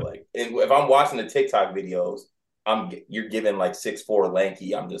 I feel like if I'm watching the TikTok videos, you're giving like 6'4"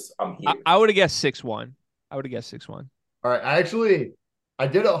 lanky. I'm here. I would have guessed 6'1". All right, I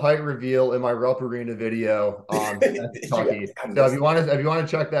did a height reveal in my Rupp Arena video at Kentucky. So if you want to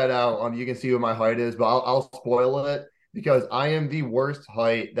check that out, you can see what my height is, but I'll spoil it because I am the worst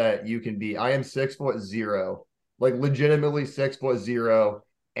height that you can be. I am 6'0", like legitimately 6'0",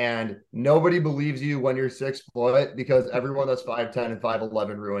 And nobody believes you when you're 6 foot because everyone that's 5'10" and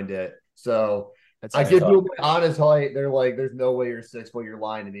 5'11" ruined it. So I give you my honest height. They're like, there's no way you're 6 foot. You're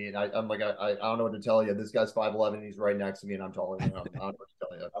lying to me. And I'm like, I don't know what to tell you. This guy's 5'11". He's right next to me, and I'm taller than him. I don't know what to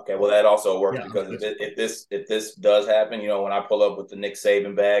tell you. Okay, well that also works because if this does happen, when I pull up with the Nick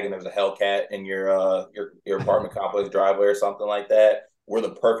Saban bag and there's a Hellcat in your apartment complex driveway or something like that, we're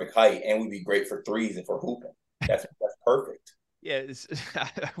the perfect height, and we'd be great for threes if we're hooping. That's perfect. Yeah,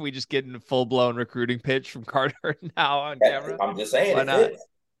 we just getting a full blown recruiting pitch from Carter now on camera. I'm just saying. Why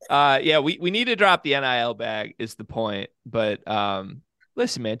not? Yeah, we need to drop the NIL bag is the point. But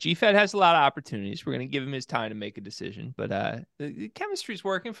listen, man, GFed has a lot of opportunities. We're gonna give him his time to make a decision. But the chemistry's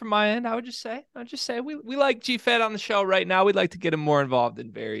working from my end. I would just say we like GFed on the show right now. We'd like to get him more involved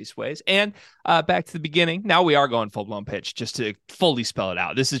in various ways. And back to the beginning. Now we are going full blown pitch just to fully spell it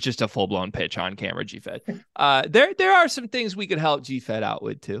out. This is just a full blown pitch on camera, GFed. There are some things we could help GFed out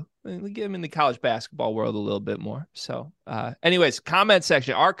with too. We get him in the college basketball world a little bit more. So anyways,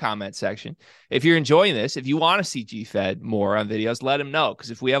 our comment section. If you're enjoying this, if you want to see GFed more on videos, let him know.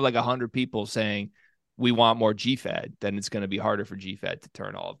 Because if we have like 100 people saying we want more GFed, then it's going to be harder for GFed to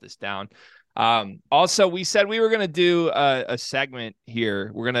turn all of this down. Also, we said we were going to do a segment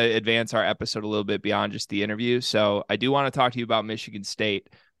here. We're going to advance our episode a little bit beyond just the interview. So I do want to talk to you about Michigan State.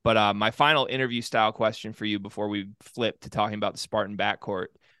 But my final interview style question for you before we flip to talking about the Spartan backcourt.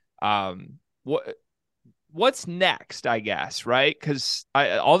 What's next, I guess, right? Because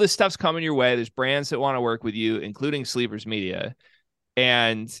all this stuff's coming your way. There's brands that want to work with you, including Sleepers Media.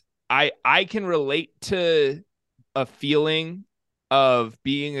 And I can relate to a feeling of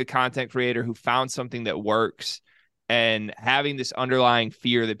being a content creator who found something that works and having this underlying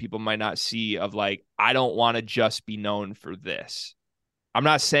fear that people might not see of like, I don't want to just be known for this. I'm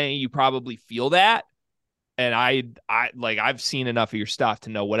not saying you probably feel that. And I've seen enough of your stuff to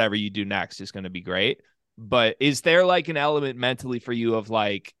know whatever you do next is going to be great. But is there like an element mentally for you of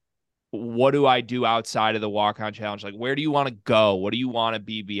like, what do I do outside of the walk-on challenge? Like, where do you want to go? What do you want to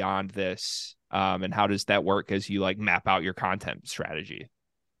be beyond this? And how does that work as you like map out your content strategy?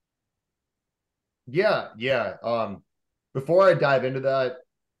 Yeah. Before I dive into that,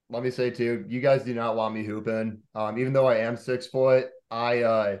 let me say too, you guys do not want me hooping. Even though I am 6 foot,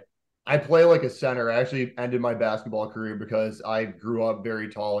 I play like a center. I actually ended my basketball career because I grew up very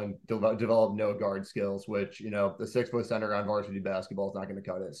tall and developed no guard skills, which, the 6 foot center on varsity basketball is not going to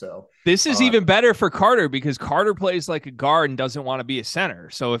cut it. So this is even better for Carter because Carter plays like a guard and doesn't want to be a center.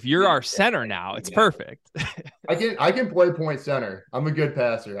 So if you're our center now, it's perfect. I can play point center. I'm a good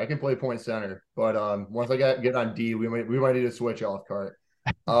passer. I can play point center. But once I get on D, we might need to switch off Cart.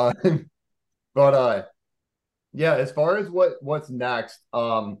 Yeah, as far as what's next,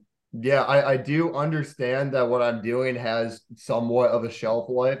 yeah, I do understand that what I'm doing has somewhat of a shelf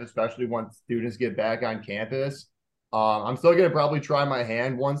life, especially once students get back on campus. I'm still going to probably try my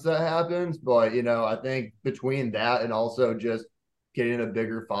hand once that happens, but, I think between that and also just getting a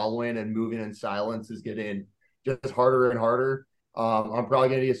bigger following and moving in silence is getting just harder and harder. I'm probably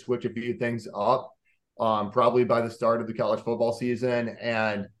going to need to switch a few things up, probably by the start of the college football season.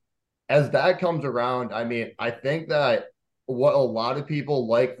 And as that comes around, I mean, I think that what a lot of people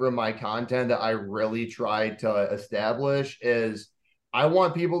like from my content that I really try to establish is I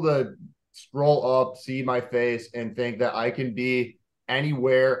want people to scroll up, see my face, and think that I can be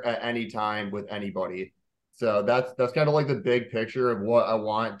anywhere at any time with anybody. So that's kind of like the big picture of what I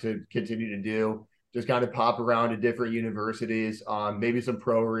want to continue to do. Just kind of pop around to different universities, maybe some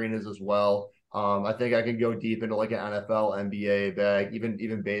pro arenas as well. I think I can go deep into like an NFL, NBA bag,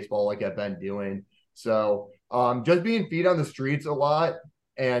 even baseball, like I've been doing. So just being feet on the streets a lot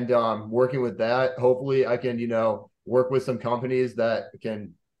and working with that. Hopefully I can, work with some companies that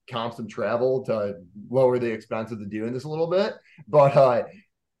can comp some travel to lower the expense of doing this a little bit. But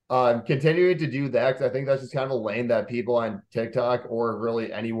continuing to do that, because I think that's just kind of a lane that people on TikTok or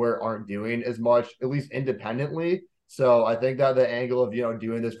really anywhere aren't doing as much, at least independently. So I think that the angle of,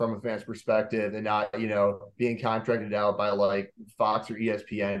 doing this from a fan's perspective and not, being contracted out by like Fox or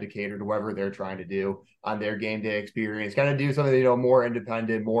ESPN to cater to whatever they're trying to do on their game day experience, kind of do something, more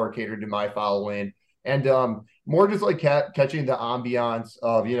independent, more catered to my following, and more just like catching the ambiance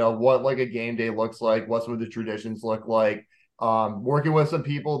of, what like a game day looks like, what some of the traditions look like. Working with some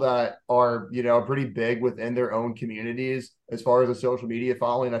people that are, pretty big within their own communities as far as a social media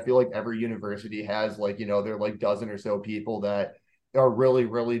following. I feel like every university has like, they're like dozen or so people that are really,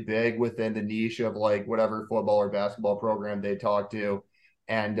 really big within the niche of like whatever football or basketball program they talk to,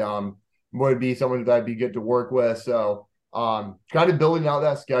 and would be someone that I'd be good to work with. So kind of building out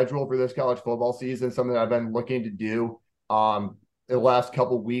that schedule for this college football season, something that I've been looking to do. the last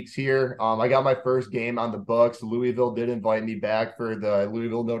couple weeks here. I got my first game on the books. Louisville did invite me back for the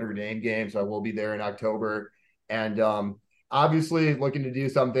Louisville Notre Dame game, so I will be there in October. And obviously looking to do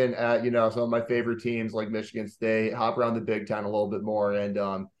something at, some of my favorite teams like Michigan State, hop around the Big Ten a little bit more. And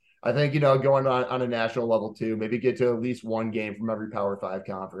I think, going on a national level too, maybe get to at least one game from every Power 5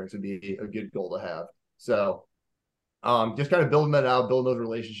 conference would be a good goal to have. So just kind of building that out, building those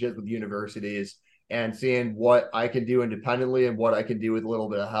relationships with universities and seeing what I can do independently and what I can do with a little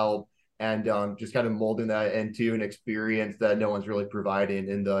bit of help, and just kind of molding that into an experience that no one's really providing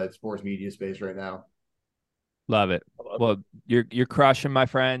in the sports media space right now. Love it. Well, you're crushing, my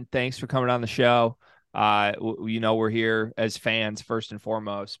friend. Thanks for coming on the show. We're here as fans first and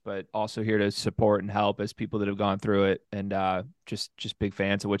foremost, but also here to support and help as people that have gone through it, and just big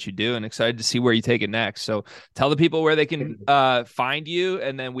fans of what you do and excited to see where you take it next. So tell the people where they can find you,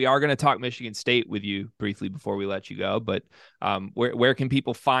 and then we are going to talk Michigan State with you briefly before we let you go. But where can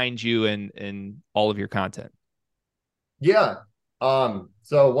people find you and all of your content? Yeah.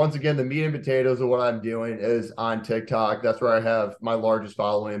 So once again, the meat and potatoes of what I'm doing is on TikTok. That's where I have my largest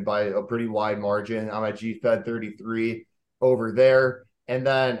following by a pretty wide margin. I'm at GFed 33 over there. And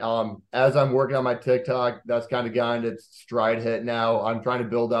then as I'm working on my TikTok, that's kind of gotten its stride hit now. I'm trying to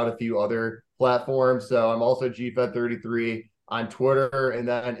build out a few other platforms. So I'm also GFed 33 on Twitter and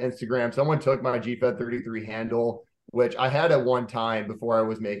then Instagram. Someone took my GFed 33 handle, which I had at one time before I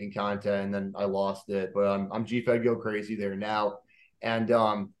was making content, and then I lost it. But I'm GFed Go Crazy there now. And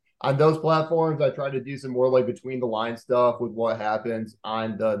on those platforms, I try to do some more like between the line stuff with what happens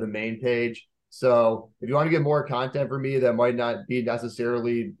on the main page. So if you want to get more content from me that might not be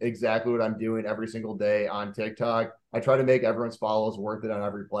necessarily exactly what I'm doing every single day on TikTok, I try to make everyone's follows worth it on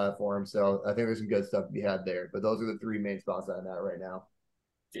every platform. So I think there's some good stuff to be had there. But those are the three main spots on that right now.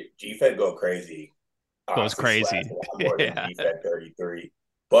 GFed Go Crazy. Goes crazy. A lot more than GFed 33.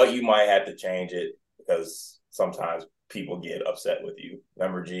 But you might have to change it because sometimes people get upset with you.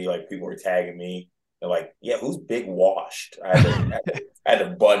 Remember, like people were tagging me. They're like, "Yeah, who's Big Washed?" I had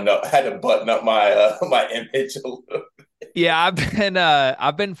to button up my my image a little bit. Yeah,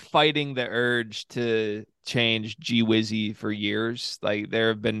 I've been fighting the urge to change G Wizzy for years. Like there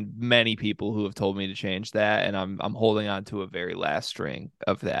have been many people who have told me to change that, and I'm holding on to a very last string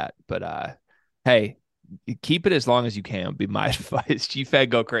of that. But hey, keep it as long as you can. Would be my advice. GFed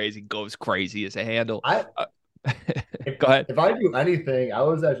Go Crazy goes crazy as a handle. Go ahead. If I do anything, I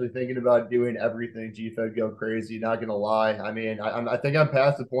was actually thinking about doing everything GFed Go Crazy. Not gonna lie. I mean, I think I'm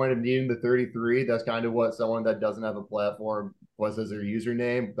past the point of needing the 33. That's kind of what someone that doesn't have a platform was as their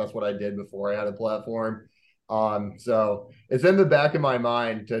username. That's what I did before I had a platform. So it's in the back of my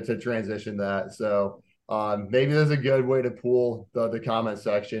mind to transition that. So maybe there's a good way to pool the comment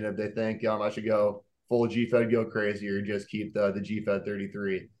section if they think I should go full GFed Go Crazy or just keep the GFed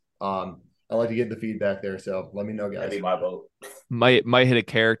 33. I like to get the feedback there, so let me know, guys. That'd be my vote. Might hit a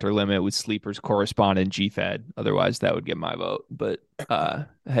character limit with Sleeper's correspondent GFed. Otherwise, that would get my vote. But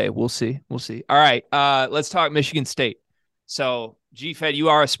hey, we'll see. All right, let's talk Michigan State. So GFed, you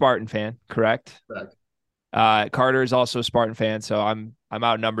are a Spartan fan, correct? Correct. Carter is also a Spartan fan, so I'm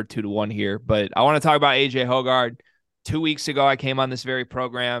outnumbered 2-1 here. But I want to talk about AJ Hoggard. 2 weeks ago, I came on this very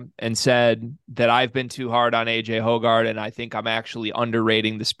program and said that I've been too hard on AJ Hoggard, and I think I'm actually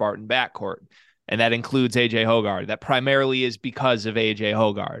underrating the Spartan backcourt. And that includes AJ Hoggard. That primarily is because of AJ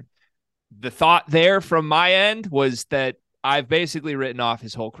Hoggard. The thought there from my end was that I've basically written off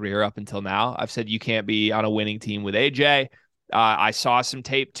his whole career up until now. I've said you can't be on a winning team with AJ. I saw some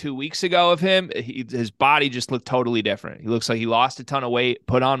tape 2 weeks ago of him. His body just looked totally different. He looks like he lost a ton of weight,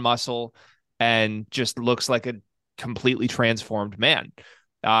 put on muscle, and just looks like a completely transformed man.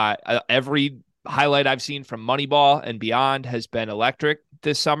 Every highlight I've seen from Moneyball and beyond has been electric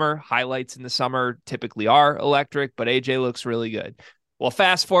this summer. Highlights in the summer typically are electric, but AJ looks really good. Well,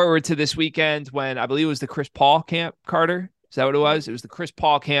 fast forward to this weekend when I believe it was the Chris Paul camp, Carter. Is that what it was? It was the Chris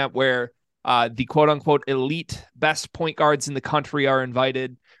Paul camp where the quote unquote elite best point guards in the country are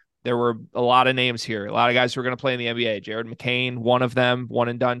invited. There were a lot of names here. A lot of guys who are going to play in the NBA. Jared McCain, one of them, one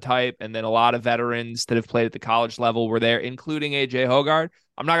and done type. And then a lot of veterans that have played at the college level were there, including AJ Hoggard.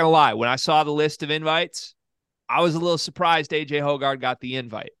 I'm not going to lie. When I saw the list of invites, I was a little surprised AJ Hoggard got the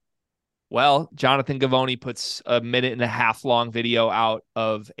invite. Well, Jonathan Gavoni puts a 1.5-minute long video out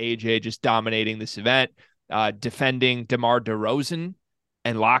of AJ just dominating this event, defending DeMar DeRozan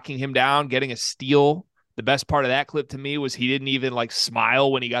and locking him down, getting a steal. The best part of that clip to me was he didn't even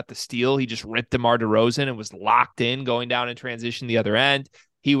smile when he got the steal. He just ripped DeMar DeRozan and was locked in going down in transition the other end.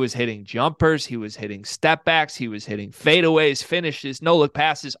 He was hitting jumpers. He was hitting step backs. He was hitting fadeaways, finishes, no-look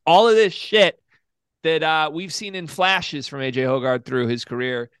passes, all of this shit. that we've seen in flashes from AJ Hoggard through his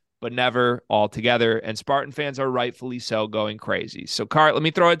career, but never all together. And Spartan fans are rightfully so going crazy. So, Cart, let me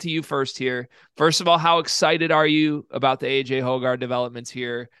throw it to you first here. First of all, how excited are you about the AJ Hoggard developments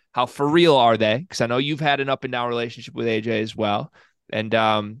here? How for real are they? Because I know you've had an up and down relationship with AJ as well. And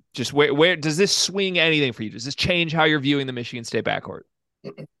just where does this swing anything for you? Does this change how you're viewing the Michigan State backcourt?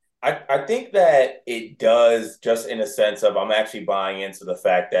 I think that it does, just in a sense of I'm actually buying into the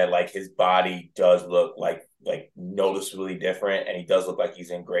fact that like his body does look like noticeably different, and he does look like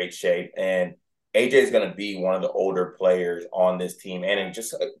he's in great shape. And AJ is going to be one of the older players on this team, and in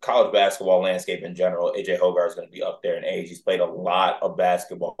just college basketball landscape in general, AJ Hoggard is going to be up there in age. He's played a lot of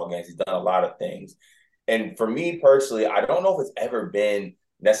basketball games. He's done a lot of things. And for me personally, I don't know if it's ever been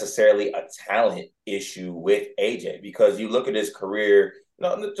necessarily a talent issue with AJ, because you look at his career.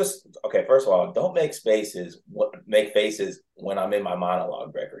 No, just okay. First of all, don't make make faces when I'm in my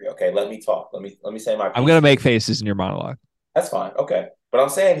monologue, Gregory. Okay, let me talk. Let me say my piece. I'm gonna make faces in your monologue. That's fine. Okay, but I'm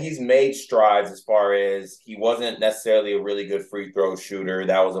saying he's made strides as far as he wasn't necessarily a really good free throw shooter.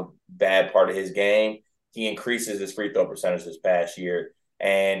 That was a bad part of his game. He increases his free throw percentage this past year,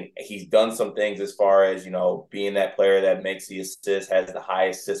 and he's done some things as far as being that player that makes the assist, has the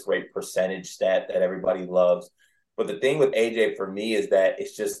highest assist rate percentage stat that everybody loves. But the thing with AJ for me is that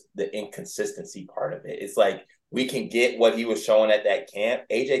it's just the inconsistency part of it. It's like we can get what he was showing at that camp.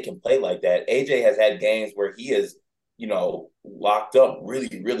 AJ can play like that. AJ has had games where he is, locked up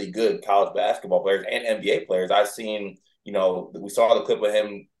really, really good college basketball players and NBA players. I've seen, we saw the clip of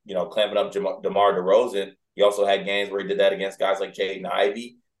him, clamping up DeMar DeRozan. He also had games where he did that against guys like Jaden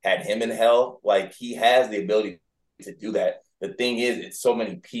Ivey, had him in hell. Like, he has the ability to do that. The thing is, it's so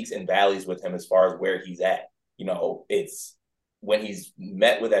many peaks and valleys with him as far as where he's at. It's when he's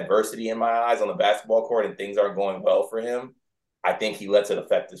met with adversity in my eyes on the basketball court and things aren't going well for him, I think he lets it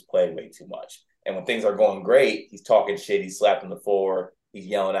affect his play way too much. And when things are going great, he's talking shit, he's slapping the floor, he's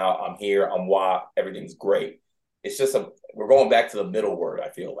yelling out, I'm here, I'm WAP, everything's great. It's just we're going back to the middle word, I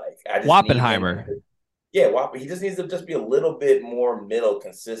feel like. Wappenheimer. WAP. He just needs to just be a little bit more middle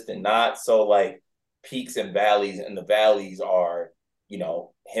consistent, not so like peaks and valleys, and the valleys are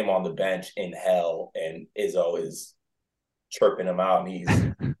him on the bench in hell and Izzo is chirping him out and he's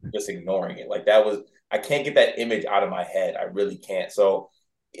just ignoring it. Like, I can't get that image out of my head. I really can't. So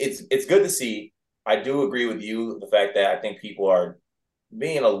it's good to see. I do agree with you, the fact that I think people are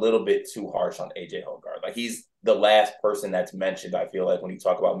being a little bit too harsh on AJ Hoggard. Like, he's the last person that's mentioned, I feel like, when you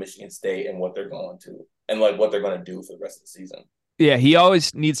talk about Michigan State and what they're going to and like what they're going to do for the rest of the season. Yeah, he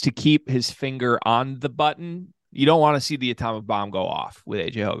always needs to keep his finger on the button. You don't want to see the atomic bomb go off with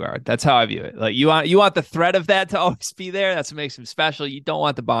AJ Hoggard. That's how I view it. Like, you want the threat of that to always be there. That's what makes him special. You don't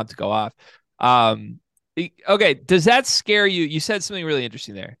want the bomb to go off. Okay, does that scare you? You said something really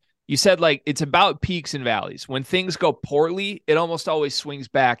interesting there. You said, like, it's about peaks and valleys. When things go poorly, it almost always swings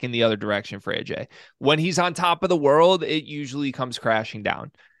back in the other direction for AJ. When he's on top of the world, it usually comes crashing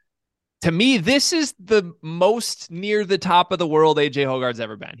down. To me, this is the most near the top of the world AJ Hoggard's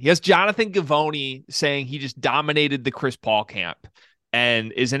ever been. He has Jonathan Givony saying he just dominated the Chris Paul camp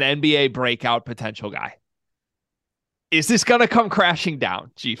and is an NBA breakout potential guy. Is this going to come crashing down,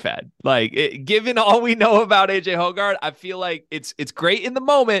 GFed? Like, given all we know about AJ Hoggard, I feel like it's great in the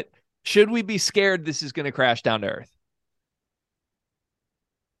moment. Should we be scared this is going to crash down to earth?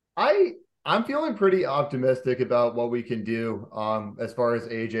 I'm feeling pretty optimistic about what we can do as far as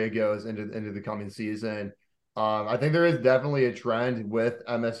AJ goes into the coming season. I think there is definitely a trend with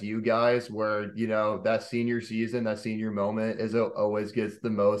MSU guys where, that senior season, that senior moment always gets the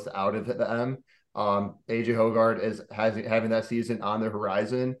most out of them. AJ Hoggard is having that season on the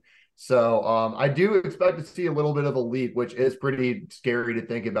horizon. So I do expect to see a little bit of a leap, which is pretty scary to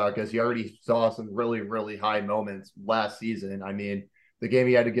think about because he already saw some really, really high moments last season. I mean, the game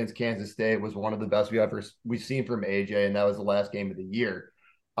he had against Kansas State was one of the best we've seen from AJ, and that was the last game of the year.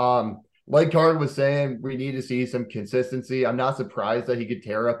 Like Card was saying, we need to see some consistency. I'm not surprised that he could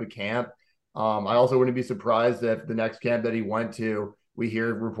tear up a camp. I also wouldn't be surprised if the next camp that he went to, we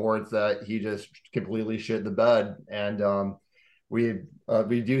hear reports that he just completely shit the bed, and we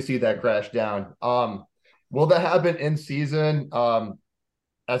do see that crash down. Will that happen in season?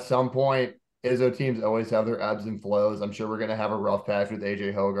 At some point, Izzo teams always have their ebbs and flows. I'm sure we're going to have a rough patch with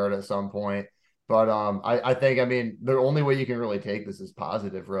AJ Hoggard at some point. But I think, the only way you can really take this is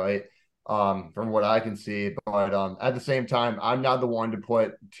positive, right? From what I can see. But at the same time, I'm not the one to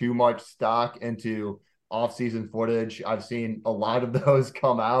put too much stock into off-season footage. I've seen a lot of those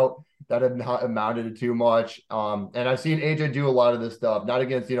come out that have not amounted to too much. And I've seen AJ do a lot of this stuff, not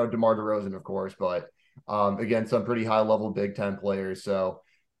against, DeMar DeRozan, of course, but against some pretty high-level Big Ten players. So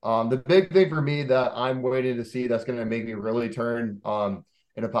The big thing for me that I'm waiting to see that's going to make me really turn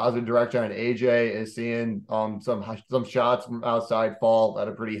in a positive direction on AJ is seeing some shots from outside fall at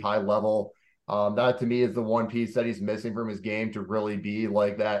a pretty high level. That to me is the one piece that he's missing from his game to really be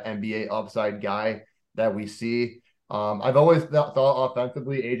like that NBA upside guy that we see. I've always thought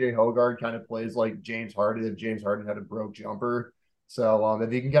offensively, AJ Hoggard kind of plays like James Harden if James Harden had a broke jumper. So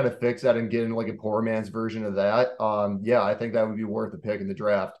if you can kind of fix that and get in like a poor man's version of that, yeah, I think that would be worth a pick in the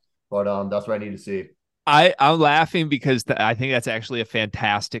draft. But that's what I need to see. I'm laughing because I think that's actually a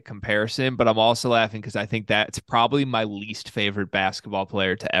fantastic comparison, but I'm also laughing because I think that's probably my least favorite basketball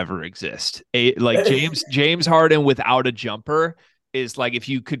player to ever exist. Like James Harden without a jumper is like if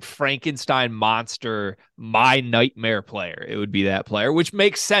you could Frankenstein monster my nightmare player, it would be that player, which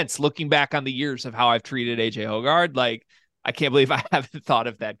makes sense looking back on the years of how I've treated AJ Hoggard. Like, I can't believe I haven't thought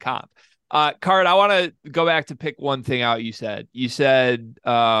of that comp. Card, I want to go back to pick one thing out. You said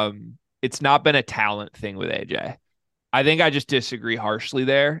it's not been a talent thing with AJ. I think I just disagree harshly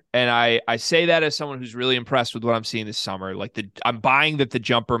there. And I say that as someone who's really impressed with what I'm seeing this summer. Like I'm buying that the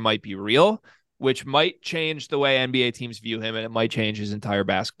jumper might be real, which might change the way NBA teams view him, and it might change his entire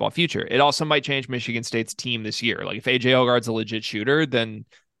basketball future. It also might change Michigan State's team this year. Like if AJ Hoggard's a legit shooter, then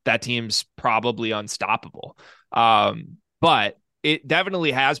that team's probably unstoppable. But it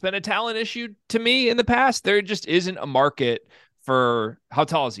definitely has been a talent issue to me in the past. There just isn't a market for, how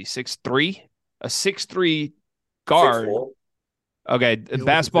tall is he? 6'3"? A 6'3" guard. 6'4". Okay. He's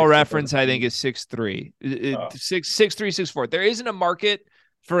Basketball like Reference, I think, is 6'3". 6'3", 6'4". There isn't a market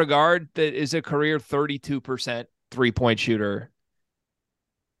for a guard that is a career 32% 3-point shooter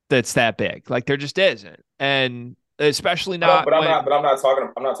that's that big. Like there just isn't. And especially not. But I'm not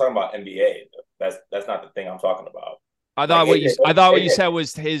talking about NBA. That's not the thing I'm talking about. I thought what you said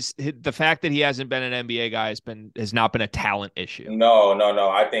was the fact that he hasn't been an NBA guy has not been a talent issue. No.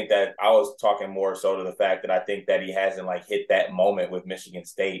 I think that I was talking more so to the fact that I think that he hasn't like hit that moment with Michigan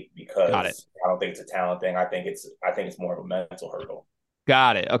State because I don't think it's a talent thing. I think it's more of a mental hurdle.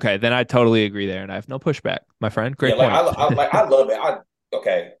 Got it. Okay, then I totally agree there, and I have no pushbaff, my friend. Great point. I love it.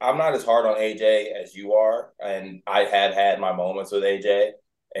 I'm not as hard on AJ as you are, and I have had my moments with AJ,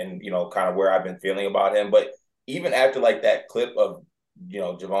 and kind of where I've been feeling about him, but even after like that clip of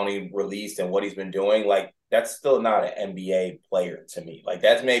Javonte released and what he's been doing, like that's still not an NBA player to me. Like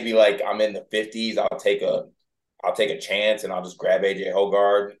that's maybe like I'm in the 50s. I'll take a chance and I'll just grab AJ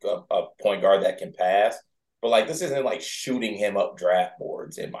Hoggard, a point guard that can pass. But like this isn't like shooting him up draft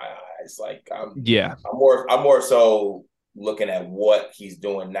boards in my eyes. Like I'm more so looking at what he's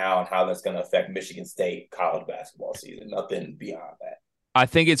doing now and how that's going to affect Michigan State college basketball season. Nothing beyond that. I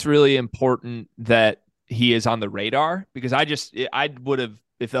think it's really important that he is on the radar because I would have,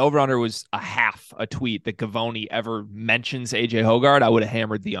 if the over-under was a half a tweet that Gavoni ever mentions AJ Hoggard, I would have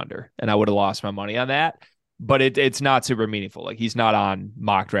hammered the under and I would have lost my money on that. But it's not super meaningful. Like he's not on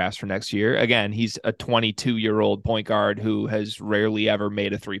mock drafts for next year. Again, he's a 22-year-old point guard who has rarely ever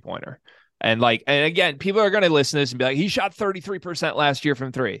made a 3-pointer. And again, people are going to listen to this and be like, he shot 33% last year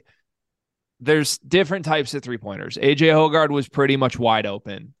from 3. There's different types of 3-pointers. AJ Hoggard was pretty much wide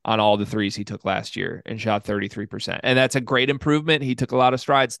open on all the threes he took last year and shot 33%. And that's a great improvement. He took a lot of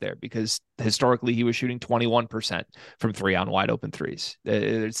strides there because historically he was shooting 21% from 3 on wide open threes.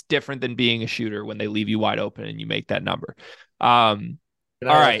 It's different than being a shooter when they leave you wide open and you make that number. Can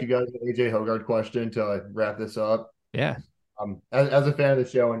I ask you guys an AJ Hoggard question to wrap this up? Yeah. As a fan of the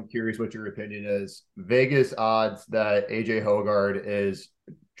show, I'm curious what your opinion is. Vegas odds that AJ Hoggard is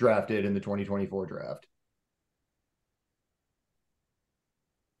drafted in the 2024 draft.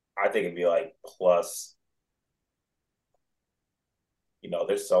 I think it'd be like plus.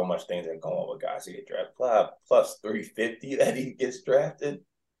 There's so much things that go on with guys who get drafted. Plus 350 that he gets drafted.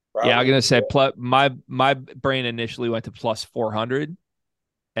 Probably. Yeah, I'm gonna say plus. My brain initially went to plus 400,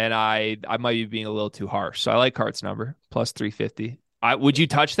 and I might be being a little too harsh. So I like Cart's number plus 350. Would you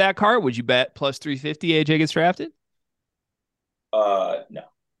touch that, Cart? Would you bet plus 350 AJ gets drafted? No.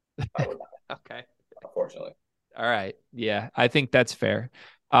 I would not. Okay. Unfortunately. All right. Yeah, I think that's fair.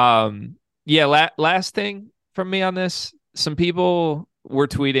 Last thing from me on this. Some people were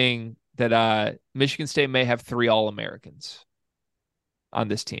tweeting that Michigan State may have 3 All-Americans on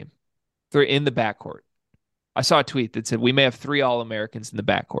this team. They're in the backcourt. I saw a tweet that said we may have 3 All-Americans in the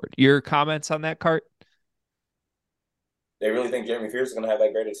backcourt. Your comments on that, Cart? They really think Jeremy Fears is going to have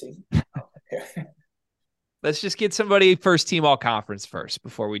that great a season? Let's just get somebody first team all conference first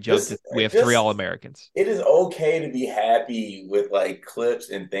before we jump to we have 3 All-Americans. It is okay to be happy with like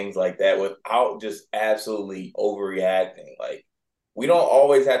clips and things like that without just absolutely overreacting. Like we don't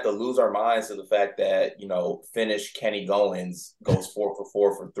always have to lose our minds to the fact that, Finnish Kenny Goins goes 4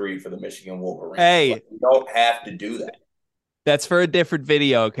 for 3 for the Michigan Wolverines. Hey, we don't have to do that. That's for a different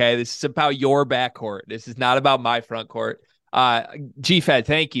video, okay? This is about your backcourt. This is not about my front court. GFed,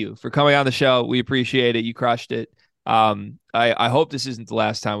 thank you for coming on the show. We appreciate it. You crushed it. I hope this isn't the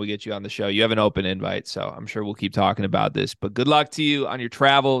last time we get you on the show. You have an open invite, so I'm sure we'll keep talking about this. But good luck to you on your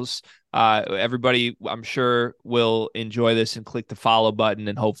travels. Everybody, I'm sure, will enjoy this and click the follow button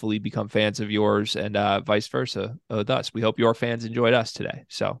and hopefully become fans of yours and vice versa with us. We hope your fans enjoyed us today.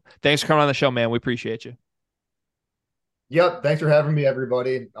 So thanks for coming on the show, man. We appreciate you. Yep. Thanks for having me,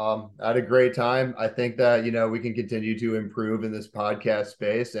 everybody. I had a great time. I think that, we can continue to improve in this podcast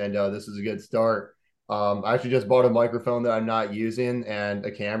space, and this is a good start. I actually just bought a microphone that I'm not using and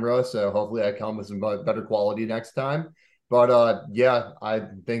a camera, so hopefully I come with some better quality next time. But yeah, I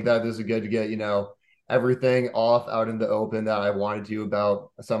think that this is good to get, everything off out in the open that I wanted to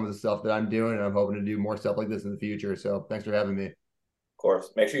about some of the stuff that I'm doing, and I'm hoping to do more stuff like this in the future. So thanks for having me.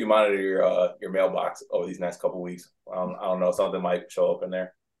 Course, make sure you monitor your mailbox over these next couple of weeks. I don't know, something might show up in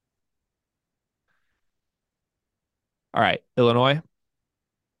there. All right, Illinois.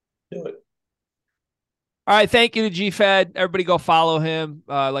 Do it. All right, thank you to GFed. Everybody go follow him.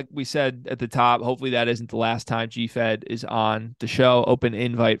 Like we said at the top, hopefully that isn't the last time GFed is on the show. Open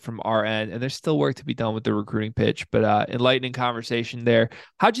invite from our end, and there's still work to be done with the recruiting pitch, but enlightening conversation there.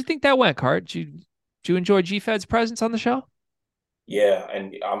 How'd you think that went, Cart? Did you enjoy GFed's presence on the show? Yeah,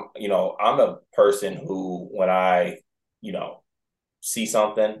 and I'm a person who, when I, see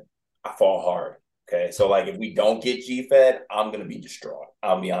something, I fall hard. Okay, so like if we don't get GFed, I'm gonna be distraught.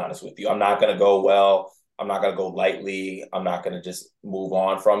 I'll be honest with you. I'm not gonna go well. I'm not gonna go lightly. I'm not gonna just move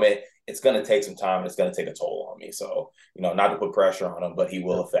on from it. It's gonna take some time, and it's gonna take a toll on me. So, not to put pressure on him, but he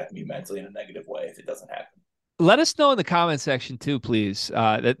will affect me mentally in a negative way if it doesn't happen. Let us know in the comment section too, please.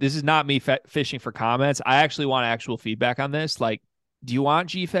 That this is not me fishing for comments. I actually want actual feedback on this. Like, do you want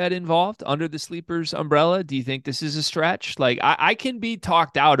GFed involved under the Sleepers umbrella? Do you think this is a stretch? Like, I can be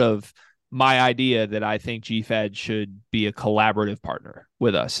talked out of my idea that I think GFed should be a collaborative partner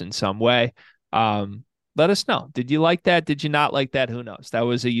with us in some way. Let us know. Did you like that? Did you not like that? Who knows? That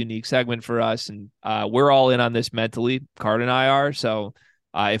was a unique segment for us, and we're all in on this mentally. Card and I are. So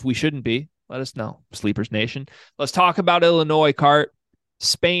if we shouldn't be, let us know. Sleepers Nation. Let's talk about Illinois, Cart.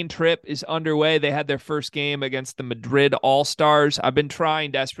 Spain trip is underway. They had their first game against the Madrid All-Stars. I've been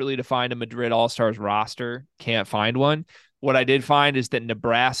trying desperately to find a Madrid All-Stars roster. Can't find one. What I did find is that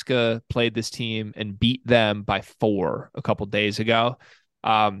Nebraska played this team and beat them by 4 a couple days ago.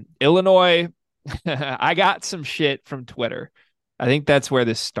 Illinois, I got some shit from Twitter. I think that's where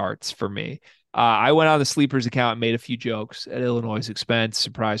this starts for me. I went on the Sleepers account and made a few jokes at Illinois' expense.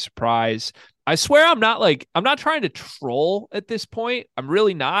 Surprise, surprise. I swear I'm not trying to troll at this point. I'm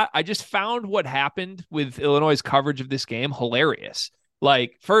really not. I just found what happened with Illinois' coverage of this game hilarious.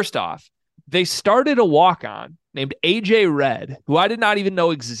 Like, first off, they started a walk-on named AJ Red, who I did not even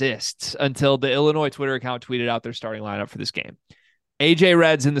know exists until the Illinois Twitter account tweeted out their starting lineup for this game. AJ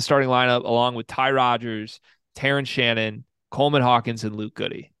Red's in the starting lineup along with Ty Rogers, Terrence Shannon, Coleman Hawkins, and Luke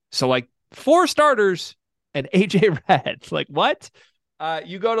Goody. So, like, 4 starters and AJ Red. Like, what?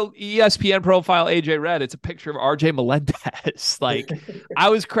 You go to ESPN profile AJ Red, it's a picture of RJ Melendez. Like, I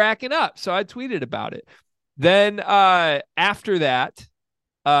was cracking up, so I tweeted about it. Then after that,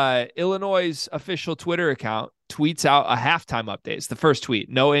 Illinois' official Twitter account tweets out a halftime update. It's the first tweet.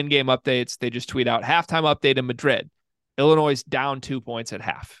 No in-game updates. They just tweet out halftime update in Madrid. Illinois down 2 points at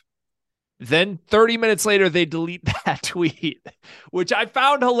half. Then 30 minutes later, they delete that tweet, which I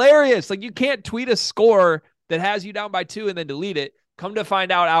found hilarious. Like, you can't tweet a score that has you down by 2 and then delete it. Come to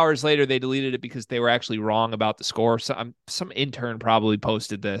find out hours later, they deleted it because they were actually wrong about the score. So some intern probably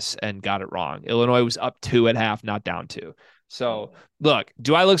posted this and got it wrong. Illinois was up 2 at half, not down 2. So, look,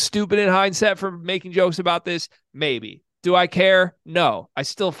 do I look stupid in hindsight for making jokes about this? Maybe. Do I care? No. I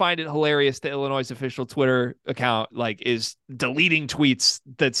still find it hilarious that Illinois' official Twitter account is deleting tweets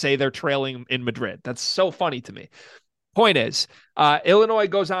that say they're trailing in Madrid. That's so funny to me. Point is, Illinois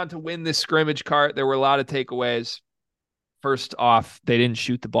goes on to win this scrimmage, Cart. There were a lot of takeaways. First off, they didn't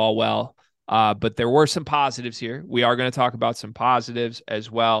shoot the ball well, but there were some positives here. We are going to talk about some positives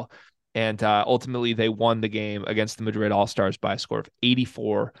as well. And ultimately, they won the game against the Madrid All-Stars by a score of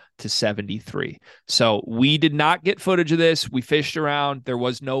 84-73. So we did not get footage of this. We fished around. There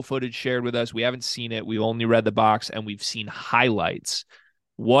was no footage shared with us. We haven't seen it. We've only read the box, and we've seen highlights.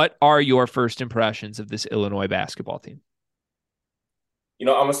 What are your first impressions of this Illinois basketball team? I'm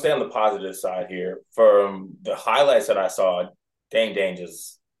going to stay on the positive side here. From the highlights that I saw, Dang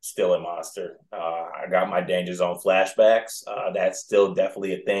just still a monster. I got my danger zone flashbacks. That's still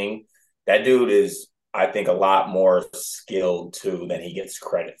definitely a thing. That dude is, I think, a lot more skilled too than he gets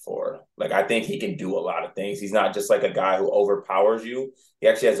credit for. Like, I think he can do a lot of things. He's not just like a guy who overpowers you. He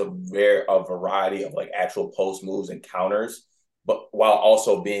actually has a variety of like actual post moves and counters, but while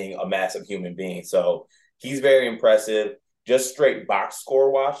also being a massive human being. So he's very impressive. Just straight box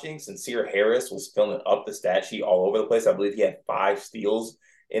score watching, Sincere Harris was filling up the stat sheet all over the place. I believe he had 5 steals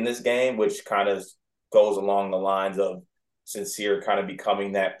in this game, which kind of goes along the lines of Sincere kind of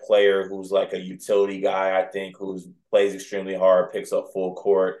becoming that player who's like a utility guy, I think, who plays extremely hard, picks up full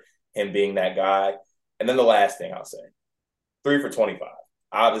court, him being that guy. And then the last thing I'll say, 3 for 25.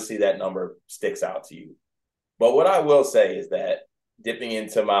 Obviously, that number sticks out to you. But what I will say is that dipping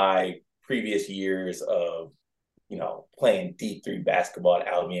into my previous years of, playing D3 basketball at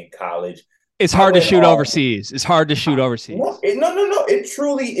Alameda College, it's hard to shoot overseas. It's hard to shoot overseas. No.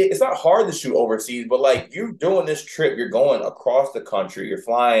 It's not hard to shoot overseas, but like, you're doing this trip, you're going across the country, you're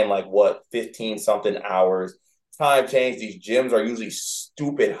flying like 15 something hours, time change. These gyms are usually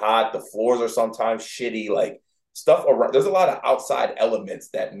stupid hot. The floors are sometimes shitty, like stuff around. There's a lot of outside elements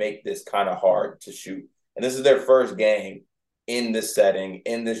that make this kind of hard to shoot. And this is their first game in this setting,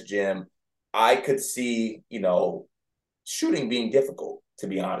 in this gym. I could see, shooting being difficult, to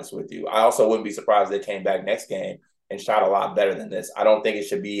be honest with you. I also wouldn't be surprised if they came back next game and shot a lot better than this. I don't think it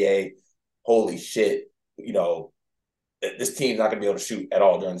should be a holy shit, this team's not going to be able to shoot at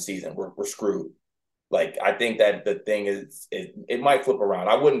all during the season. We're screwed. Like, I think that the thing is, it might flip around.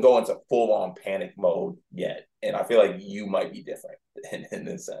 I wouldn't go into full-on panic mode yet. And I feel like you might be different in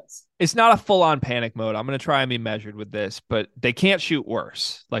this sense. It's not a full-on panic mode. I'm going to try and be measured with this, but they can't shoot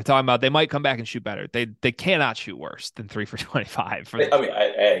worse. Like, talking about they might come back and shoot better. They cannot shoot worse than 3 for 25. They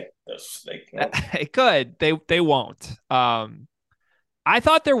could. They won't. I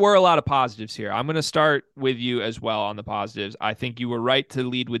thought there were a lot of positives here. I'm going to start with you as well on the positives. I think you were right to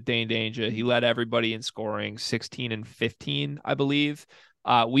lead with Dane Danger. He led everybody in scoring, 16 and 15, I believe.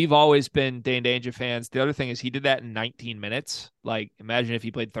 We've always been Dane Danger fans. The other thing is he did that in 19 minutes. Like, imagine if he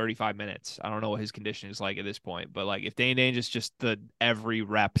played 35 minutes. I don't know what his condition is like at this point, but like, if Dane Danger is just the every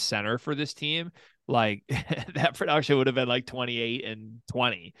rep center for this team, like that production would have been like 28 and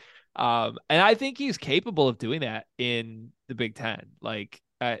 20. And I think he's capable of doing that in the Big Ten. Like,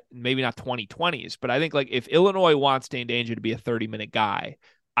 maybe not 2020s, but I think like if Illinois wants Dane Danger to be a 30-minute guy,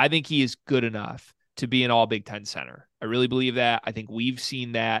 I think he is good enough to be an all Big Ten center. I really believe that. I think we've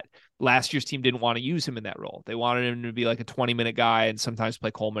seen that. Last year's team didn't want to use him in that role. They wanted him to be like a 20-minute guy and sometimes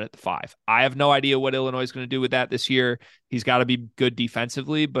play Coleman at the 5. I have no idea what Illinois is going to do with that this year. He's got to be good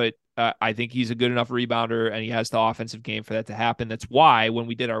defensively, but I think he's a good enough rebounder and he has the offensive game for that to happen. That's why when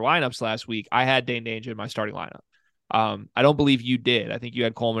we did our lineups last week, I had Dane Danger in my starting lineup. I don't believe you did. I think you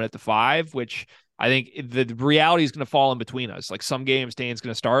had Coleman at the 5, which I think the reality is going to fall in between us. Like, some games Dane's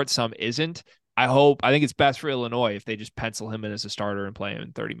going to start, some isn't. I think it's best for Illinois if they just pencil him in as a starter and play him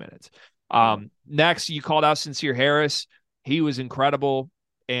in 30 minutes. Next, you called out Sincere Harris. He was incredible.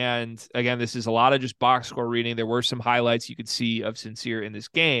 And again, this is a lot of just box score reading. There were some highlights you could see of Sincere in this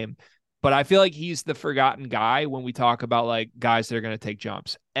game, but I feel like he's the forgotten guy when we talk about like guys that are going to take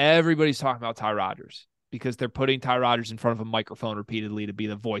jumps. Everybody's talking about Ty Rodgers because they're putting Ty Rodgers in front of a microphone repeatedly to be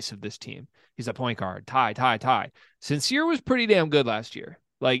the voice of this team. He's a point guard. Ty. Sincere was pretty damn good last year.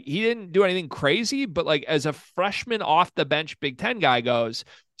 Like, he didn't do anything crazy, but like as a freshman off the bench Big Ten guy goes,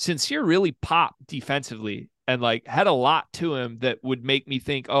 Sincere really popped defensively and like had a lot to him that would make me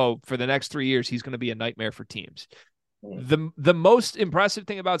think, oh, for the next 3 years, he's going to be a nightmare for teams. The most impressive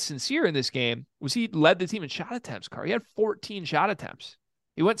thing about Sincere in this game was he led the team in shot attempts, Carr. He had 14 shot attempts.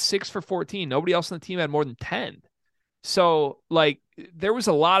 He went 6 for 14. Nobody else on the team had more than 10. So like there was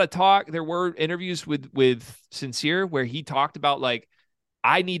a lot of talk. There were interviews with Sincere where he talked about like,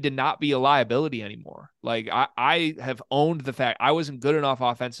 I need to not be a liability anymore. Like I have owned the fact I wasn't good enough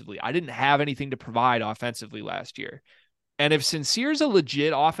offensively. I didn't have anything to provide offensively last year. And if Sincere's a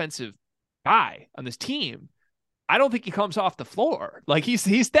legit offensive guy on this team, I don't think he comes off the floor. Like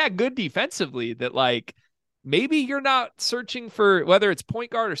he's that good defensively that like, maybe you're not searching for whether it's point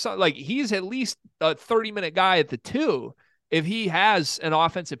guard or something. Like he's at least a 30-minute guy at the 2 if he has an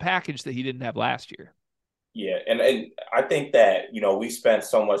offensive package that he didn't have last year. Yeah, and I think that, we spent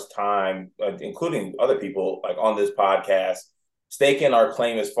so much time, including other people, like on this podcast, staking our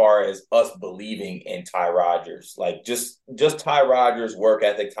claim as far as us believing in Ty Rodgers. Like just Ty Rodgers' work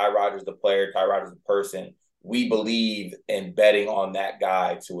ethic, Ty Rodgers the player, Ty Rodgers the person. We believe in betting on that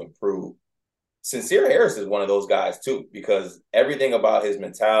guy to improve. Sincere Harris is one of those guys too, because everything about his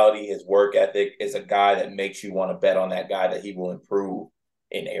mentality, his work ethic is a guy that makes you want to bet on that guy that he will improve.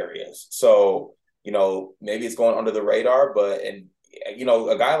 in areas. So, maybe it's going under the radar, but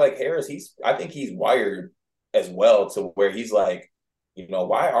a guy like Harris, I think he's wired as well to where he's like,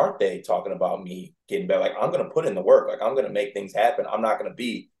 why aren't they talking about me getting better? Like, I'm going to put in the work. Like, I'm going to make things happen. I'm not going to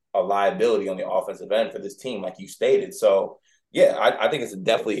be a liability on the offensive end for this team, like you stated. So, yeah, I think it's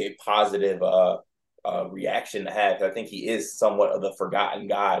definitely a positive reaction to have. I think he is somewhat of the forgotten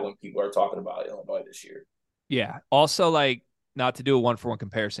guy when people are talking about Illinois this year. Yeah. Also, like, not to do a 1-for-1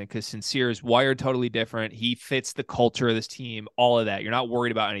 comparison, because Sincere is wired totally different. He fits the culture of this team, all of that. You're not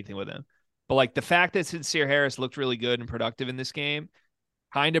worried about anything with him. But like the fact that Sincere Harris looked really good and productive in this game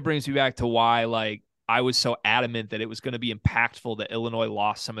kind of brings me back to why like I was so adamant that it was going to be impactful that Illinois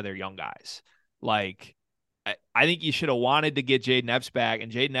lost some of their young guys. Like, I think you should have wanted to get Jaden Epps back,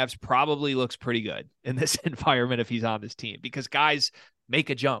 and Jaden Epps probably looks pretty good in this environment if he's on this team, because guys make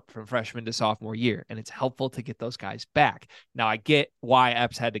a jump from freshman to sophomore year, and it's helpful to get those guys back. Now, I get why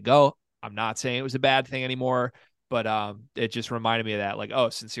Epps had to go. I'm not saying it was a bad thing anymore, but it just reminded me of that. Like, oh,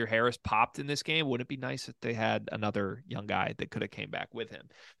 Sincere Harris popped in this game. Wouldn't it be nice if they had another young guy that could have came back with him?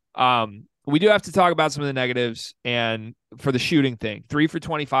 We do have to talk about some of the negatives, and for the shooting thing, 3 for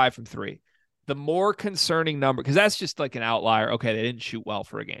 25 from 3. The more concerning number, because that's just like an outlier. Okay, they didn't shoot well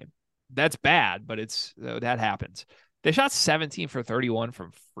for a game. That's bad, but that happens. They shot 17 for 31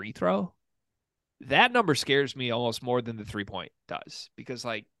 from free throw. That number scares me almost more than the 3-point does, because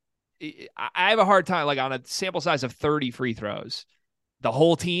like I have a hard time, like on a sample size of 30 free throws, the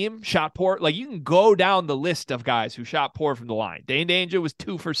whole team shot poor. Like you can go down the list of guys who shot poor from the line. Dane Danger was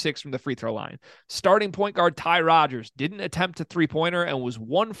 2 for 6 from the free throw line. Starting point guard Ty Rodgers didn't attempt a 3-pointer and was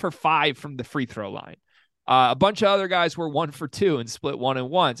 1 for 5 from the free throw line. A bunch of other guys were 1 for 2 and split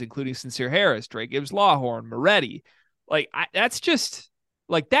 1-and-1s, including Sincere Harris, Drake Gibbs Lawhorn, Moretti. Like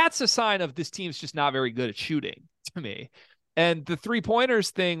that's a sign of this team's just not very good at shooting to me. And the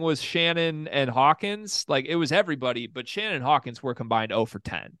 3-pointers thing was Shannon and Hawkins. Like it was everybody, but Shannon and Hawkins were combined 0 for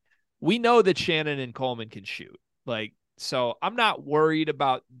 10. We know that Shannon and Coleman can shoot. Like, so I'm not worried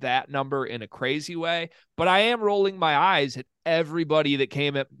about that number in a crazy way, but I am rolling my eyes at everybody that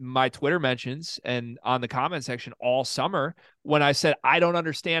came at my Twitter mentions and on the comment section all summer when I said, I don't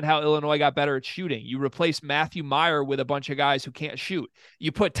understand how Illinois got better at shooting. You replace Matthew Meyer with a bunch of guys who can't shoot.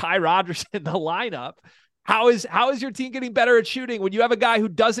 You put Ty Rodgers in the lineup. How is your team getting better at shooting when you have a guy who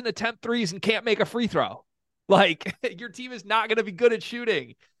doesn't attempt threes and can't make a free throw? Like your team is not going to be good at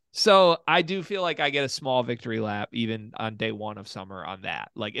shooting. So I do feel like I get a small victory lap even on day 1 of summer on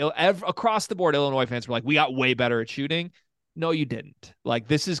that. Like across the board, Illinois fans were like, we got way better at shooting. No, you didn't. Like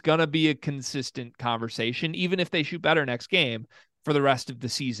this is going to be a consistent conversation, even if they shoot better next game for the rest of the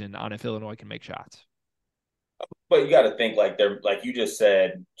season on if Illinois can make shots. But you got to think like you just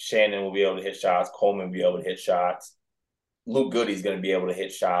said, Shannon will be able to hit shots. Coleman will be able to hit shots. Luke Goody's going to be able to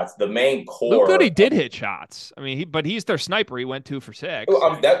hit shots. The main core. Luke Goody did hit shots. I mean, but he's their sniper. He went 2 for 6.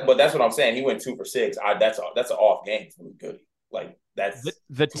 But that's what I'm saying. He went 2 for 6. That's an off game for Luke Goody. Like that's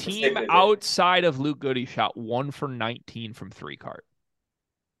the team outside of Luke Goody shot 1 for 19 from 3-cart.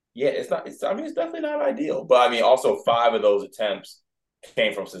 Yeah, it's definitely not ideal. But I mean, also 5 of those attempts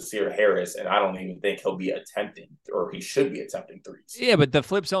came from Sincere Harris, and I don't even think he'll be attempting, or he should be attempting threes. Yeah, but the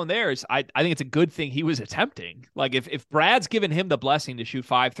flip zone there is I think it's a good thing he was attempting. Like if Brad's given him the blessing to shoot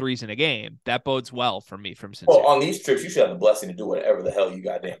 5 threes in a game, that bodes well for me from Sincere. Well, on these trips, you should have the blessing to do whatever the hell you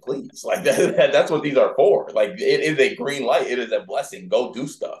goddamn please. Like that's what these are for. Like it is a green light. It is a blessing. Go do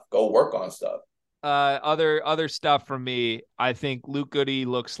stuff. Go work on stuff. Other stuff from me, I think Luke Goody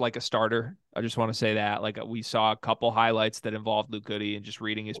looks like a starter. I just want to say that. Like we saw a couple highlights that involved Luke Goody, and just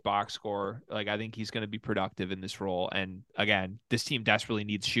reading his box score, like I think he's going to be productive in this role. And again, this team desperately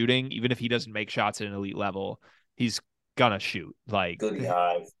needs shooting. Even if he doesn't make shots at an elite level, he's gonna shoot. Like Goody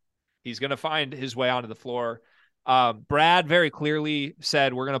Hive. He's gonna find his way onto the floor. Brad very clearly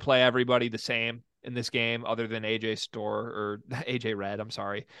said we're gonna play everybody the same in this game, other than AJ Red, I'm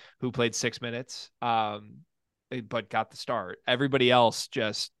sorry, who played 6 minutes, but got the start. Everybody else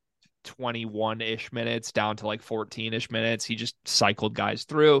just 21-ish minutes down to like 14-ish minutes. He just cycled guys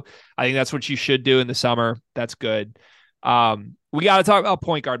through. I think that's what you should do in the summer. That's good. We got to talk about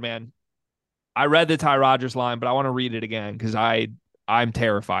point guard, man. I read the Ty Rodgers line, but I want to read it again because I'm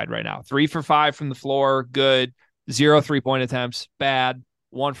terrified right now. 3 for 5 from the floor, good. 0 3-point attempts, bad.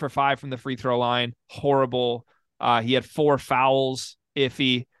 1 for 5 from the free throw line, horrible. He had 4 fouls,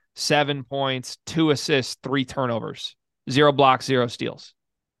 iffy. 7 points, 2 assists, 3 turnovers, 0 blocks, 0 steals.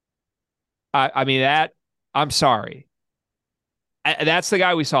 I mean, I'm sorry. That's the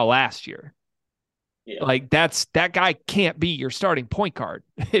guy we saw last year. Yeah. Like that guy can't be your starting point guard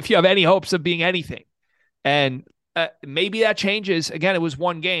if you have any hopes of being anything. And maybe that changes. Again, it was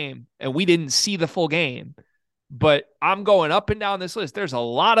one game and we didn't see the full game, but I'm going up and down this list. There's a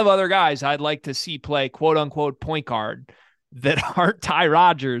lot of other guys I'd like to see play quote unquote point guard that aren't Ty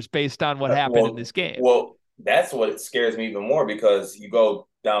Rodgers based on what happened in this game. Well, that's what scares me even more, because you go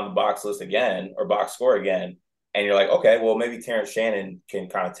down the box list again, or box score again, and you're like, okay, well, maybe Terrence Shannon can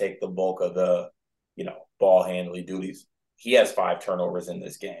kind of take the bulk of the, ball handling duties. He has 5 turnovers in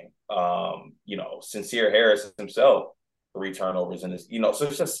this game. Sincere Harris himself, 3 turnovers in this, so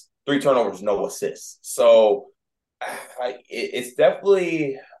it's just 3 turnovers, no assists. So it's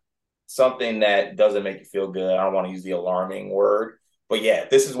definitely something that doesn't make you feel good. I don't want to use the alarming word, but yeah,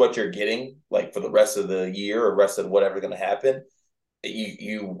 this is what you're getting, like, for the rest of the year or rest of whatever's going to happen.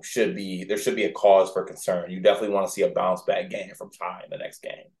 There should be a cause for concern. You definitely want to see a bounce back game from Ty in the next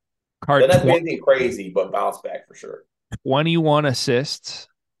game. Doesn't be anything crazy, but bounce back for sure. 21 assists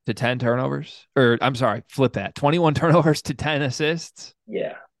to 10 turnovers, or I'm sorry, flip that. 21 turnovers to 10 assists.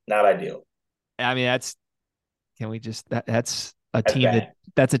 Yeah, not ideal. I mean, that's a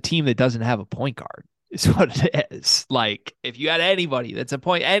team that doesn't have a point guard. Is what it is. Like, if you had anybody that's a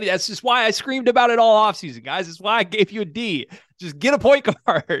point, and that's just why I screamed about it all offseason, guys. That's why I gave you a D. Just get a point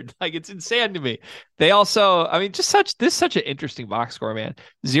guard. Like, it's insane to me. They also, I mean, this is such an interesting box score, man.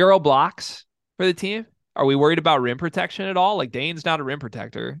 0 blocks for the team. Are we worried about rim protection at all? Like, Dane's not a rim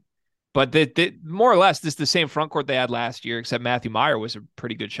protector, but more or less, this is the same front court they had last year, except Matthew Meyer was a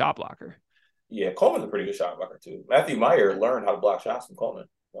pretty good shot blocker. Yeah, Coleman's a pretty good shot blocker too. Matthew Meyer learned how to block shots from Coleman.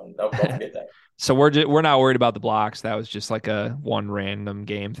 Don't forget that. So we're not worried about the blocks. That was just like a one random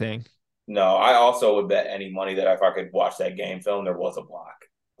game thing. No, I also would bet any money that if I could watch that game film, there was a block.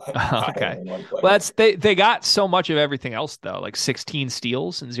 Okay. Well, they got so much of everything else though, like 16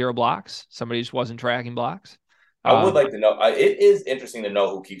 steals and 0 blocks. Somebody just wasn't tracking blocks. I would like to know. It is interesting to know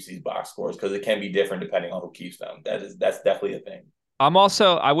who keeps these box scores, because it can be different depending on who keeps them. That's definitely a thing.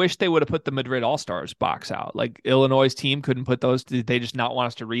 I wish they would have put the Madrid All-Stars box out. Like, Illinois' team couldn't put those. Did they just not want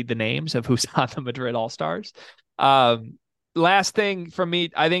us to read the names of who's on the Madrid All-Stars? Last thing from me,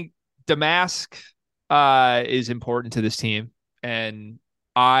 I think Damask is important to this team. And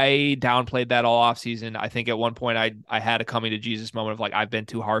I downplayed that all offseason. I think at one point I had a coming to Jesus moment of like, I've been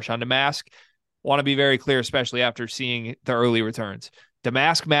too harsh on Damask. Want to be very clear, especially after seeing the early returns.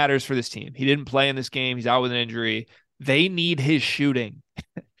 Damask matters for this team. He didn't play in this game. He's out with an injury. They need his shooting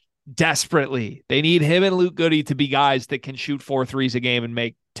desperately. They need him and Luke Goody to be guys that can shoot 4 threes a game and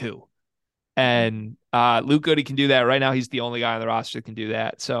make 2. And Luke Goody can do that. Right now, he's the only guy on the roster that can do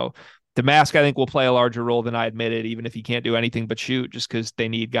that. So Damask, I think, will play a larger role than I admitted, even if he can't do anything but shoot, just because they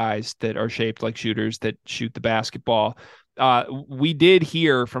need guys that are shaped like shooters that shoot the basketball. We did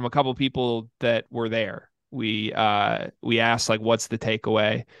hear from a couple people that were there. We asked, like, what's the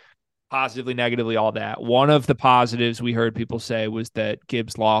takeaway? Positively, negatively, all that. One of the positives we heard people say was that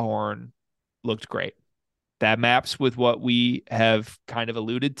Gibbs Lawhorn looked great. That maps with what we have kind of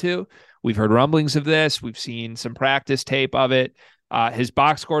alluded to. We've heard rumblings of this. We've seen some practice tape of it. His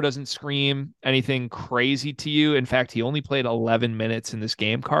box score doesn't scream anything crazy to you. In fact, he only played 11 minutes in this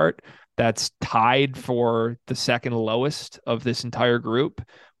game cart. That's tied for the second lowest of this entire group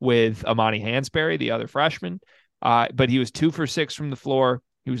with Amani Hansberry, the other freshman. But he was 2 for 6 from the floor.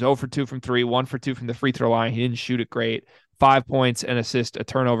 He was 0 for 2 from 3, 1 for 2 from the free throw line. He didn't shoot it great. 5 points, an assist, a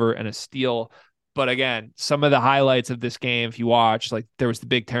turnover, and a steal. But again, some of the highlights of this game, if you watch, like, there was the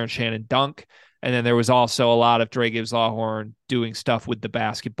big Terrence Shannon dunk, and then there was also a lot of Dre Gibbs Lawhorn doing stuff with the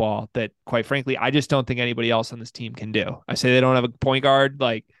basketball that, quite frankly, I just don't think anybody else on this team can do. I say they don't have a point guard.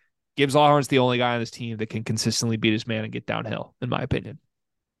 Like, Gibbs Lawhorn's the only guy on this team that can consistently beat his man and get downhill, in my opinion.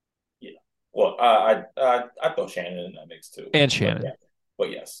 Yeah. Well, I throw Shannon in that mix too. And Shannon. But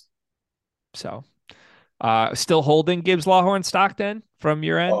yes. So, still holding Gibbs Lawhorn stock then from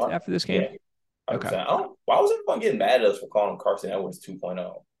your end after this game? Yeah. Okay. Why was everyone getting mad at us for calling him Carson Edwards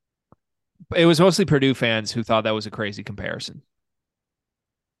 2.0? It was mostly Purdue fans who thought that was a crazy comparison.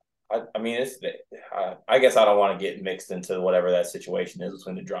 I mean, I guess I don't want to get mixed into whatever that situation is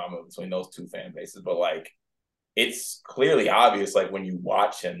between the drama between those two fan bases, but like, it's clearly obvious. Like, when you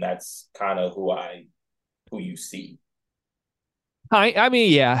watch him, that's kind of who you see. I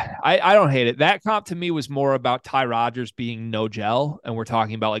mean, yeah, I don't hate it. That comp to me was more about Ty Rodgers being no gel, and we're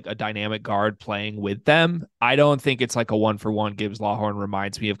talking about like a dynamic guard playing with them. I don't think it's like a 1-for-1. Gibbs Lawhorn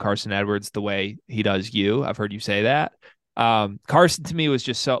reminds me of Carson Edwards the way he does you. I've heard you say that. Carson to me was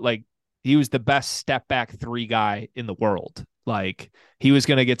just so, like, he was the best step back 3 guy in the world. Like, he was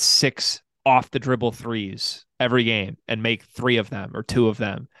going to get 6 off the dribble threes every game and make 3 of them or 2 of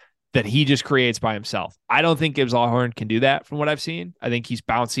them that he just creates by himself. I don't think Gibbs Lawhorn can do that from what I've seen. I think he's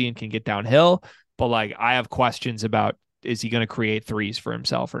bouncy and can get downhill, but like I have questions about, is he going to create threes for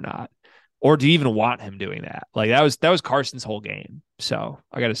himself or not? Or do you even want him doing that? Like that was Carson's whole game. So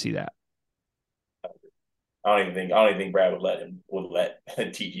I got to see that. I don't even think Brad would let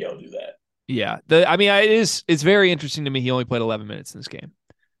TGL do that. Yeah. It's very interesting to me. He only played 11 minutes in this game.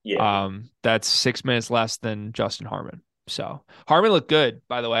 Yeah. That's 6 minutes less than Justin Harmon. So Harmon looked good,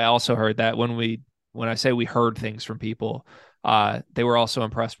 by the way. I also heard that when I say we heard things from people, they were also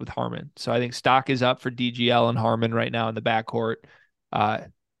impressed with Harmon. So I think stock is up for DGL and Harmon right now in the backcourt.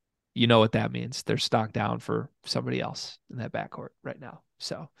 You know what that means. They're stock down for somebody else in that backcourt right now.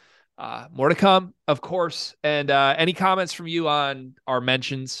 So more to come, of course. And any comments from you on our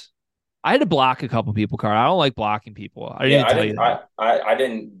mentions? I had to block a couple people, Carl. I don't like blocking people. I didn't tell you that. I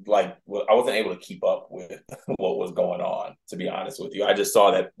didn't like. I wasn't able to keep up with what was going on. To be honest with you, I just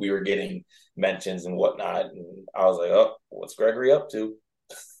saw that we were getting mentions and whatnot, and I was like, "Oh, what's Gregory up to?"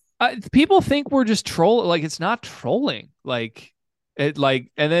 People think we're just trolling. Like it's not trolling. And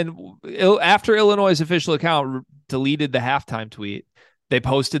then after Illinois' official account deleted the halftime tweet, they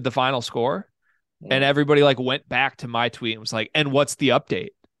posted the final score, and everybody like went back to my tweet and was like, "And what's the update?"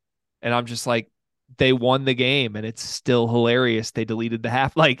 And I'm just like, they won the game, and it's still hilarious. They deleted the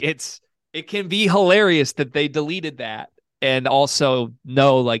half. Like it can be hilarious that they deleted that. And also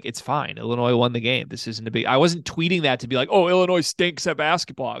no, like it's fine. Illinois won the game. This isn't a big, I wasn't tweeting that to be like, oh, Illinois stinks at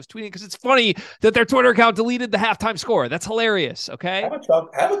basketball. I was tweeting because it's funny that their Twitter account deleted the halftime score. That's hilarious. Okay. Have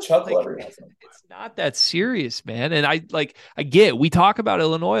a chuckle like, every once in a while. It's not that serious, man. And I get, we talk about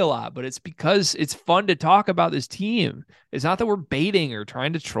Illinois a lot, but it's because it's fun to talk about this team. It's not that we're baiting or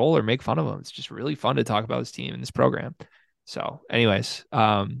trying to troll or make fun of them. It's just really fun to talk about this team and this program. So anyways,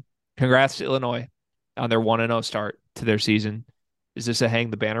 congrats to Illinois on their 1-0 start to their season. Is this a hang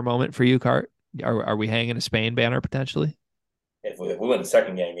the banner moment for you, Cart? Are we hanging a Spain banner potentially? If we win the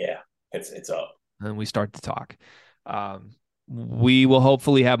second game, yeah, it's up. And we start to talk. We will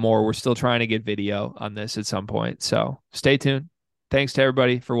hopefully have more. We're still trying to get video on this at some point. So stay tuned. Thanks to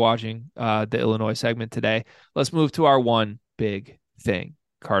everybody for watching the Illinois segment today. Let's move to our one big thing.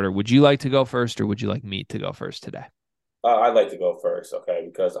 Carter, would you like to go first or would you like me to go first today? I'd like to go first, okay,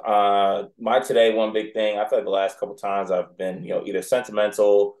 because my today one big thing, I feel like the last couple of times I've been, either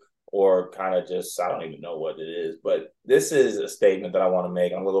sentimental or kind of just, I don't even know what it is, but this is a statement that I want to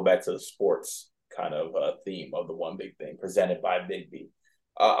make. I'm going to go back to the sports kind of theme of the one big thing presented by Big B.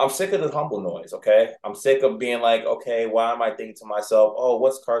 I'm sick of the humble noise, okay? I'm sick of being like, okay, why am I thinking to myself, oh,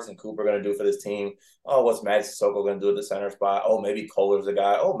 what's Carson Cooper going to do for this team? Oh, what's Maddie Sissoko going to do at the center spot? Oh, maybe Kohler's the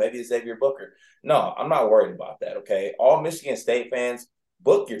guy. Oh, maybe it's Xavier Booker. No, I'm not worried about that, okay? All Michigan State fans,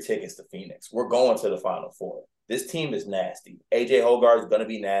 book your tickets to Phoenix. We're going to the Final Four. This team is nasty. A.J. Hoggard is going to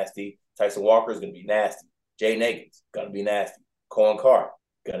be nasty. Tyson Walker is going to be nasty. Jay Nagin's going to be nasty. Cohen Carr,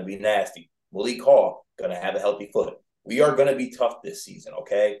 going to be nasty. Malik Hall, going to have a healthy foot. We are going to be tough this season,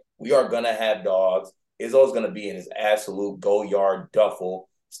 okay? We are going to have dogs. Izzo's going to be in his absolute go-yard duffel.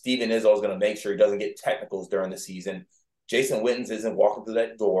 Steven Izzo's going to make sure he doesn't get technicals during the season. Jason Wittens isn't walking through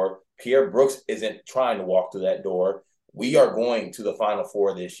that door. Pierre Brooks isn't trying to walk through that door. We are going to the Final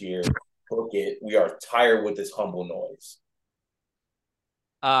Four this year. Book it. We are tired with this humble noise.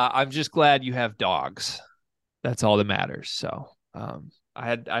 I'm just glad you have dogs. That's all that matters. So, I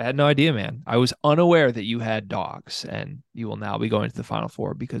had no idea, man. I was unaware that you had dogs, and you will now be going to the Final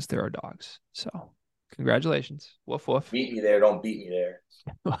Four because there are dogs. So, congratulations. Woof, woof. Beat me there. Don't beat me there.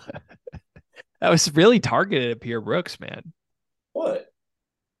 That was really targeted at Pierre Brooks, man. What?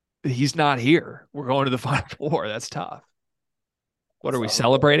 He's not here. We're going to the Final Four. That's tough. What are we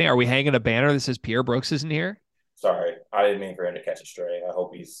celebrating? Are we hanging a banner that says Pierre Brooks isn't here? Sorry. I didn't mean for him to catch a stray. I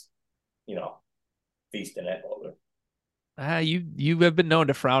hope he's, feasting at Boulder. You have been known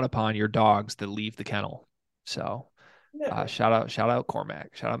to frown upon your dogs that leave the kennel. So shout out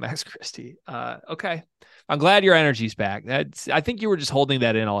Cormac. Shout out Max Christie. Okay. I'm glad your energy's back. I think you were just holding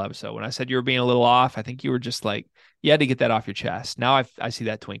that in all episode. When I said you were being a little off, I think you were just like, you had to get that off your chest. Now I see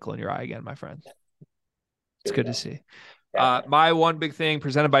that twinkle in your eye again, my friend. It's good to see. My one big thing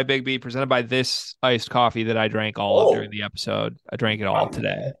presented by Big B, presented by this iced coffee that I drank all of during the episode. I drank it all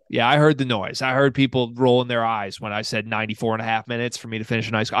today. Yeah, I heard the noise. I heard people rolling their eyes when I said 94 and a half minutes for me to finish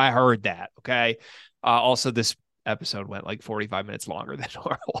an ice. I heard that. Okay. Also, this episode went like 45 minutes longer than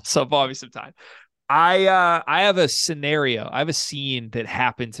normal. So bought me some time. I have a scenario. I have a scene that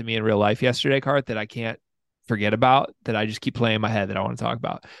happened to me in real life yesterday, Cart, that I can't forget about, that I just keep playing in my head that I want to talk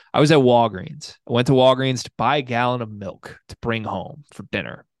about. I was at Walgreens. I went to Walgreens to buy a gallon of milk to bring home for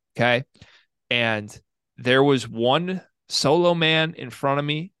dinner. Okay. And there was one solo man in front of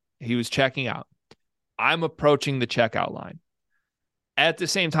me. He was checking out. I'm approaching the checkout line. At the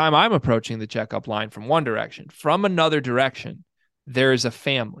same time, I'm approaching the checkup line from one direction. From another direction, there is a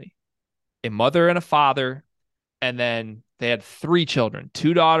family, a mother and a father, and then they had 3 children,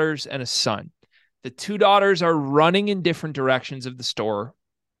 2 daughters and a son. The 2 daughters are running in different directions of the store,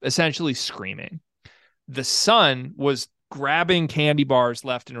 essentially screaming. The son was grabbing candy bars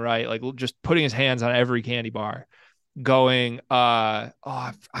left and right, like just putting his hands on every candy bar, going, I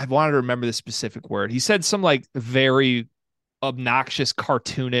wanted to remember the specific word. He said some like very obnoxious,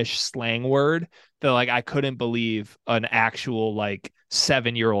 cartoonish slang word that like I couldn't believe an actual like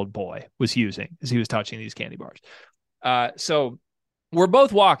 7-year-old boy was using as he was touching these candy bars. So we're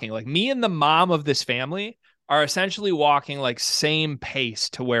both walking, like me and the mom of this family are essentially walking like same pace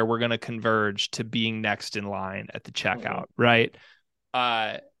to where we're going to converge to being next in line at the checkout. Right.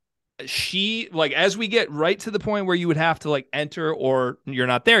 She like, as we get right to the point where you would have to like enter or you're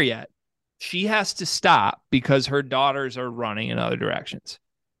not there yet, she has to stop because her daughters are running in other directions.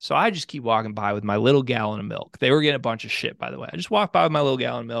 So I just keep walking by with my little gallon of milk. They were getting a bunch of shit, by the way. I just walk by with my little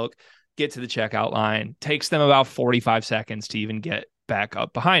gallon of milk, get to the checkout line. Takes them about 45 seconds to even get back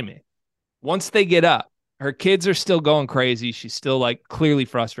up behind me. Once they get up, her kids are still going crazy. She's still like clearly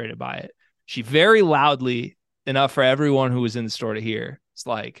frustrated by it. She very loudly, enough for everyone who was in the store to hear, it's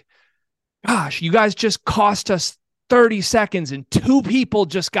like, gosh, you guys just cost us 30 seconds and 2 people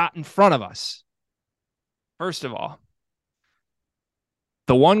just got in front of us. First of all,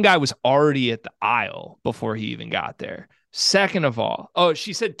 the one guy was already at the aisle before he even got there. Second of all,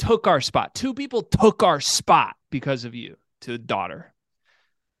 she said took our spot. 2 people took our spot because of you, to the daughter.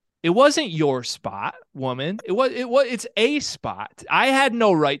 It wasn't your spot, woman. It's a spot. I had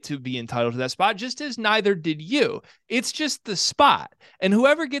no right to be entitled to that spot, just as neither did you. It's just the spot. And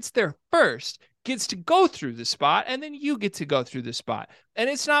whoever gets there first gets to go through the spot, and then you get to go through the spot. And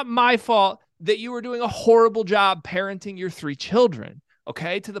it's not my fault that you were doing a horrible job parenting your 3 children,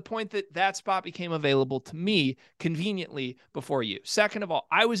 okay, to the point that that spot became available to me conveniently before you. Second of all,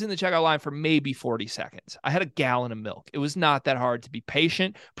 I was in the checkout line for maybe 40 seconds. I had a gallon of milk. It was not that hard to be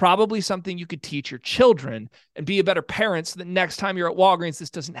patient, probably something you could teach your children and be a better parent so that next time you're at Walgreens,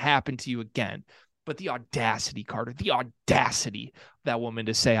 this doesn't happen to you again. But the audacity, Carter, the audacity of that woman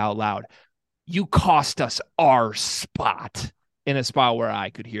to say out loud, you cost us our spot, in a spot where I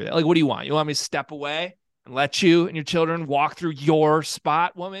could hear that. Like, what do you want? You want me to step away and let you and your children walk through your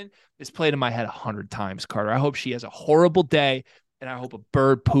spot, woman? It's played in my head 100 times, Carter. I hope she has a horrible day, and I hope a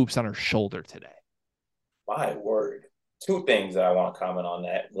bird poops on her shoulder today. My word. 2 things that I want to comment on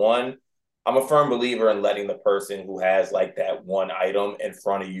that. One, I'm a firm believer in letting the person who has like that one item in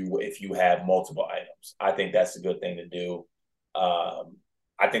front of you if you have multiple items. I think that's a good thing to do.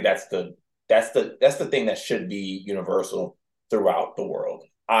 I think that's the thing that should be universal throughout the world.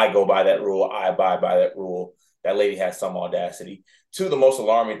 I go by that rule. I abide by that rule. That lady has some audacity. 2, the most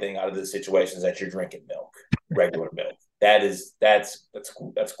alarming thing out of this situation is that you're drinking milk, regular milk. That's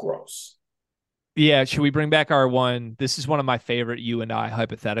gross. Yeah. Should we bring back our one? This is one of my favorite you and I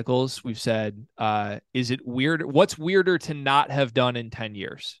hypotheticals. We've said, is it weird? What's weirder to not have done in 10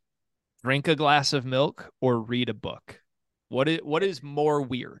 years? Drink a glass of milk or read a book? What is more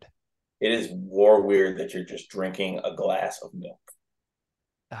weird? It is more weird that you're just drinking a glass of milk.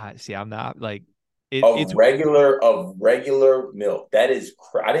 See, I'm not like it's regular milk. That is,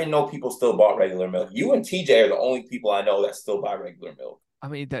 I didn't know people still bought regular milk. You and TJ are the only people I know that still buy regular milk. I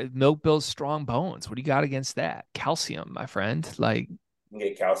mean, that milk builds strong bones. What do you got against that? Calcium, my friend. Like, you can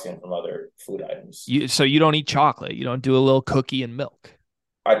get calcium from other food items. So you don't eat chocolate. You don't do a little cookie and milk.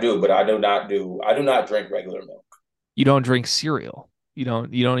 I do, but I do not drink regular milk. You don't drink cereal. You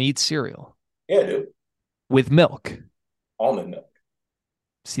don't eat cereal. Yeah, I do. With milk. Almond milk.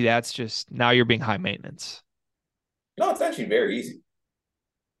 See, that's just, now you're being high maintenance. No, it's actually very easy.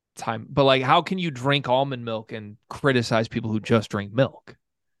 But like, how can you drink almond milk and criticize people who just drink milk?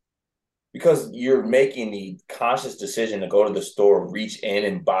 Because you're making the conscious decision to go to the store, reach in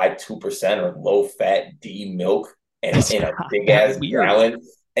and buy 2% or low fat D milk and in a big ass gallon.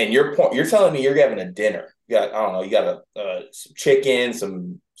 And you're telling me you're having a dinner. You got some chicken,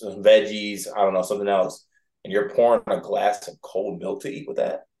 some veggies, I don't know, something else. And you're pouring a glass of cold milk to eat with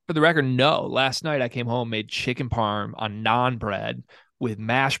that? For the record, no. Last night I came home, made chicken parm on naan bread with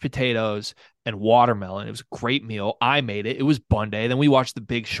mashed potatoes and watermelon. It was a great meal. I made it. It was Bunday. Then we watched The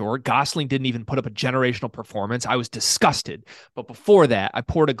Big Short. Gosling didn't even put up a generational performance. I was disgusted. But before that, I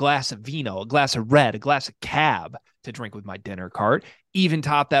poured a glass of vino, a glass of red, a glass of cab to drink with my dinner cart. Even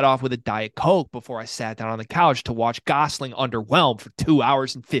topped that off with a Diet Coke before I sat down on the couch to watch Gosling underwhelm for 2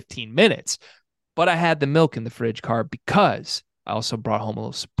 hours and 15 minutes. But I had the milk in the fridge, Carb, because I also brought home a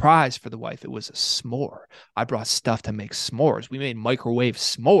little surprise for the wife. It was a s'more. I brought stuff to make s'mores. We made microwave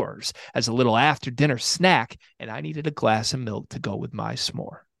s'mores as a little after dinner snack, and I needed a glass of milk to go with my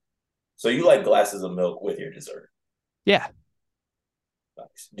s'more. So you like glasses of milk with your dessert? Yeah.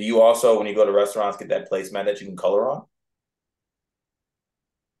 Nice. Do you also, when you go to restaurants, get that placemat that you can color on?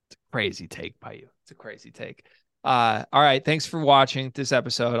 It's a crazy take by you. It's a crazy take. All right. Thanks for watching this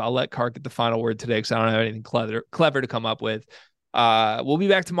episode. I'll let Clark get the final word today because I don't have anything clever to come up with. We'll be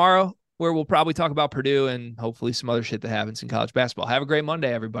back tomorrow where we'll probably talk about Purdue and hopefully some other shit that happens in college basketball. Have a great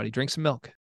Monday, everybody. Drink some milk.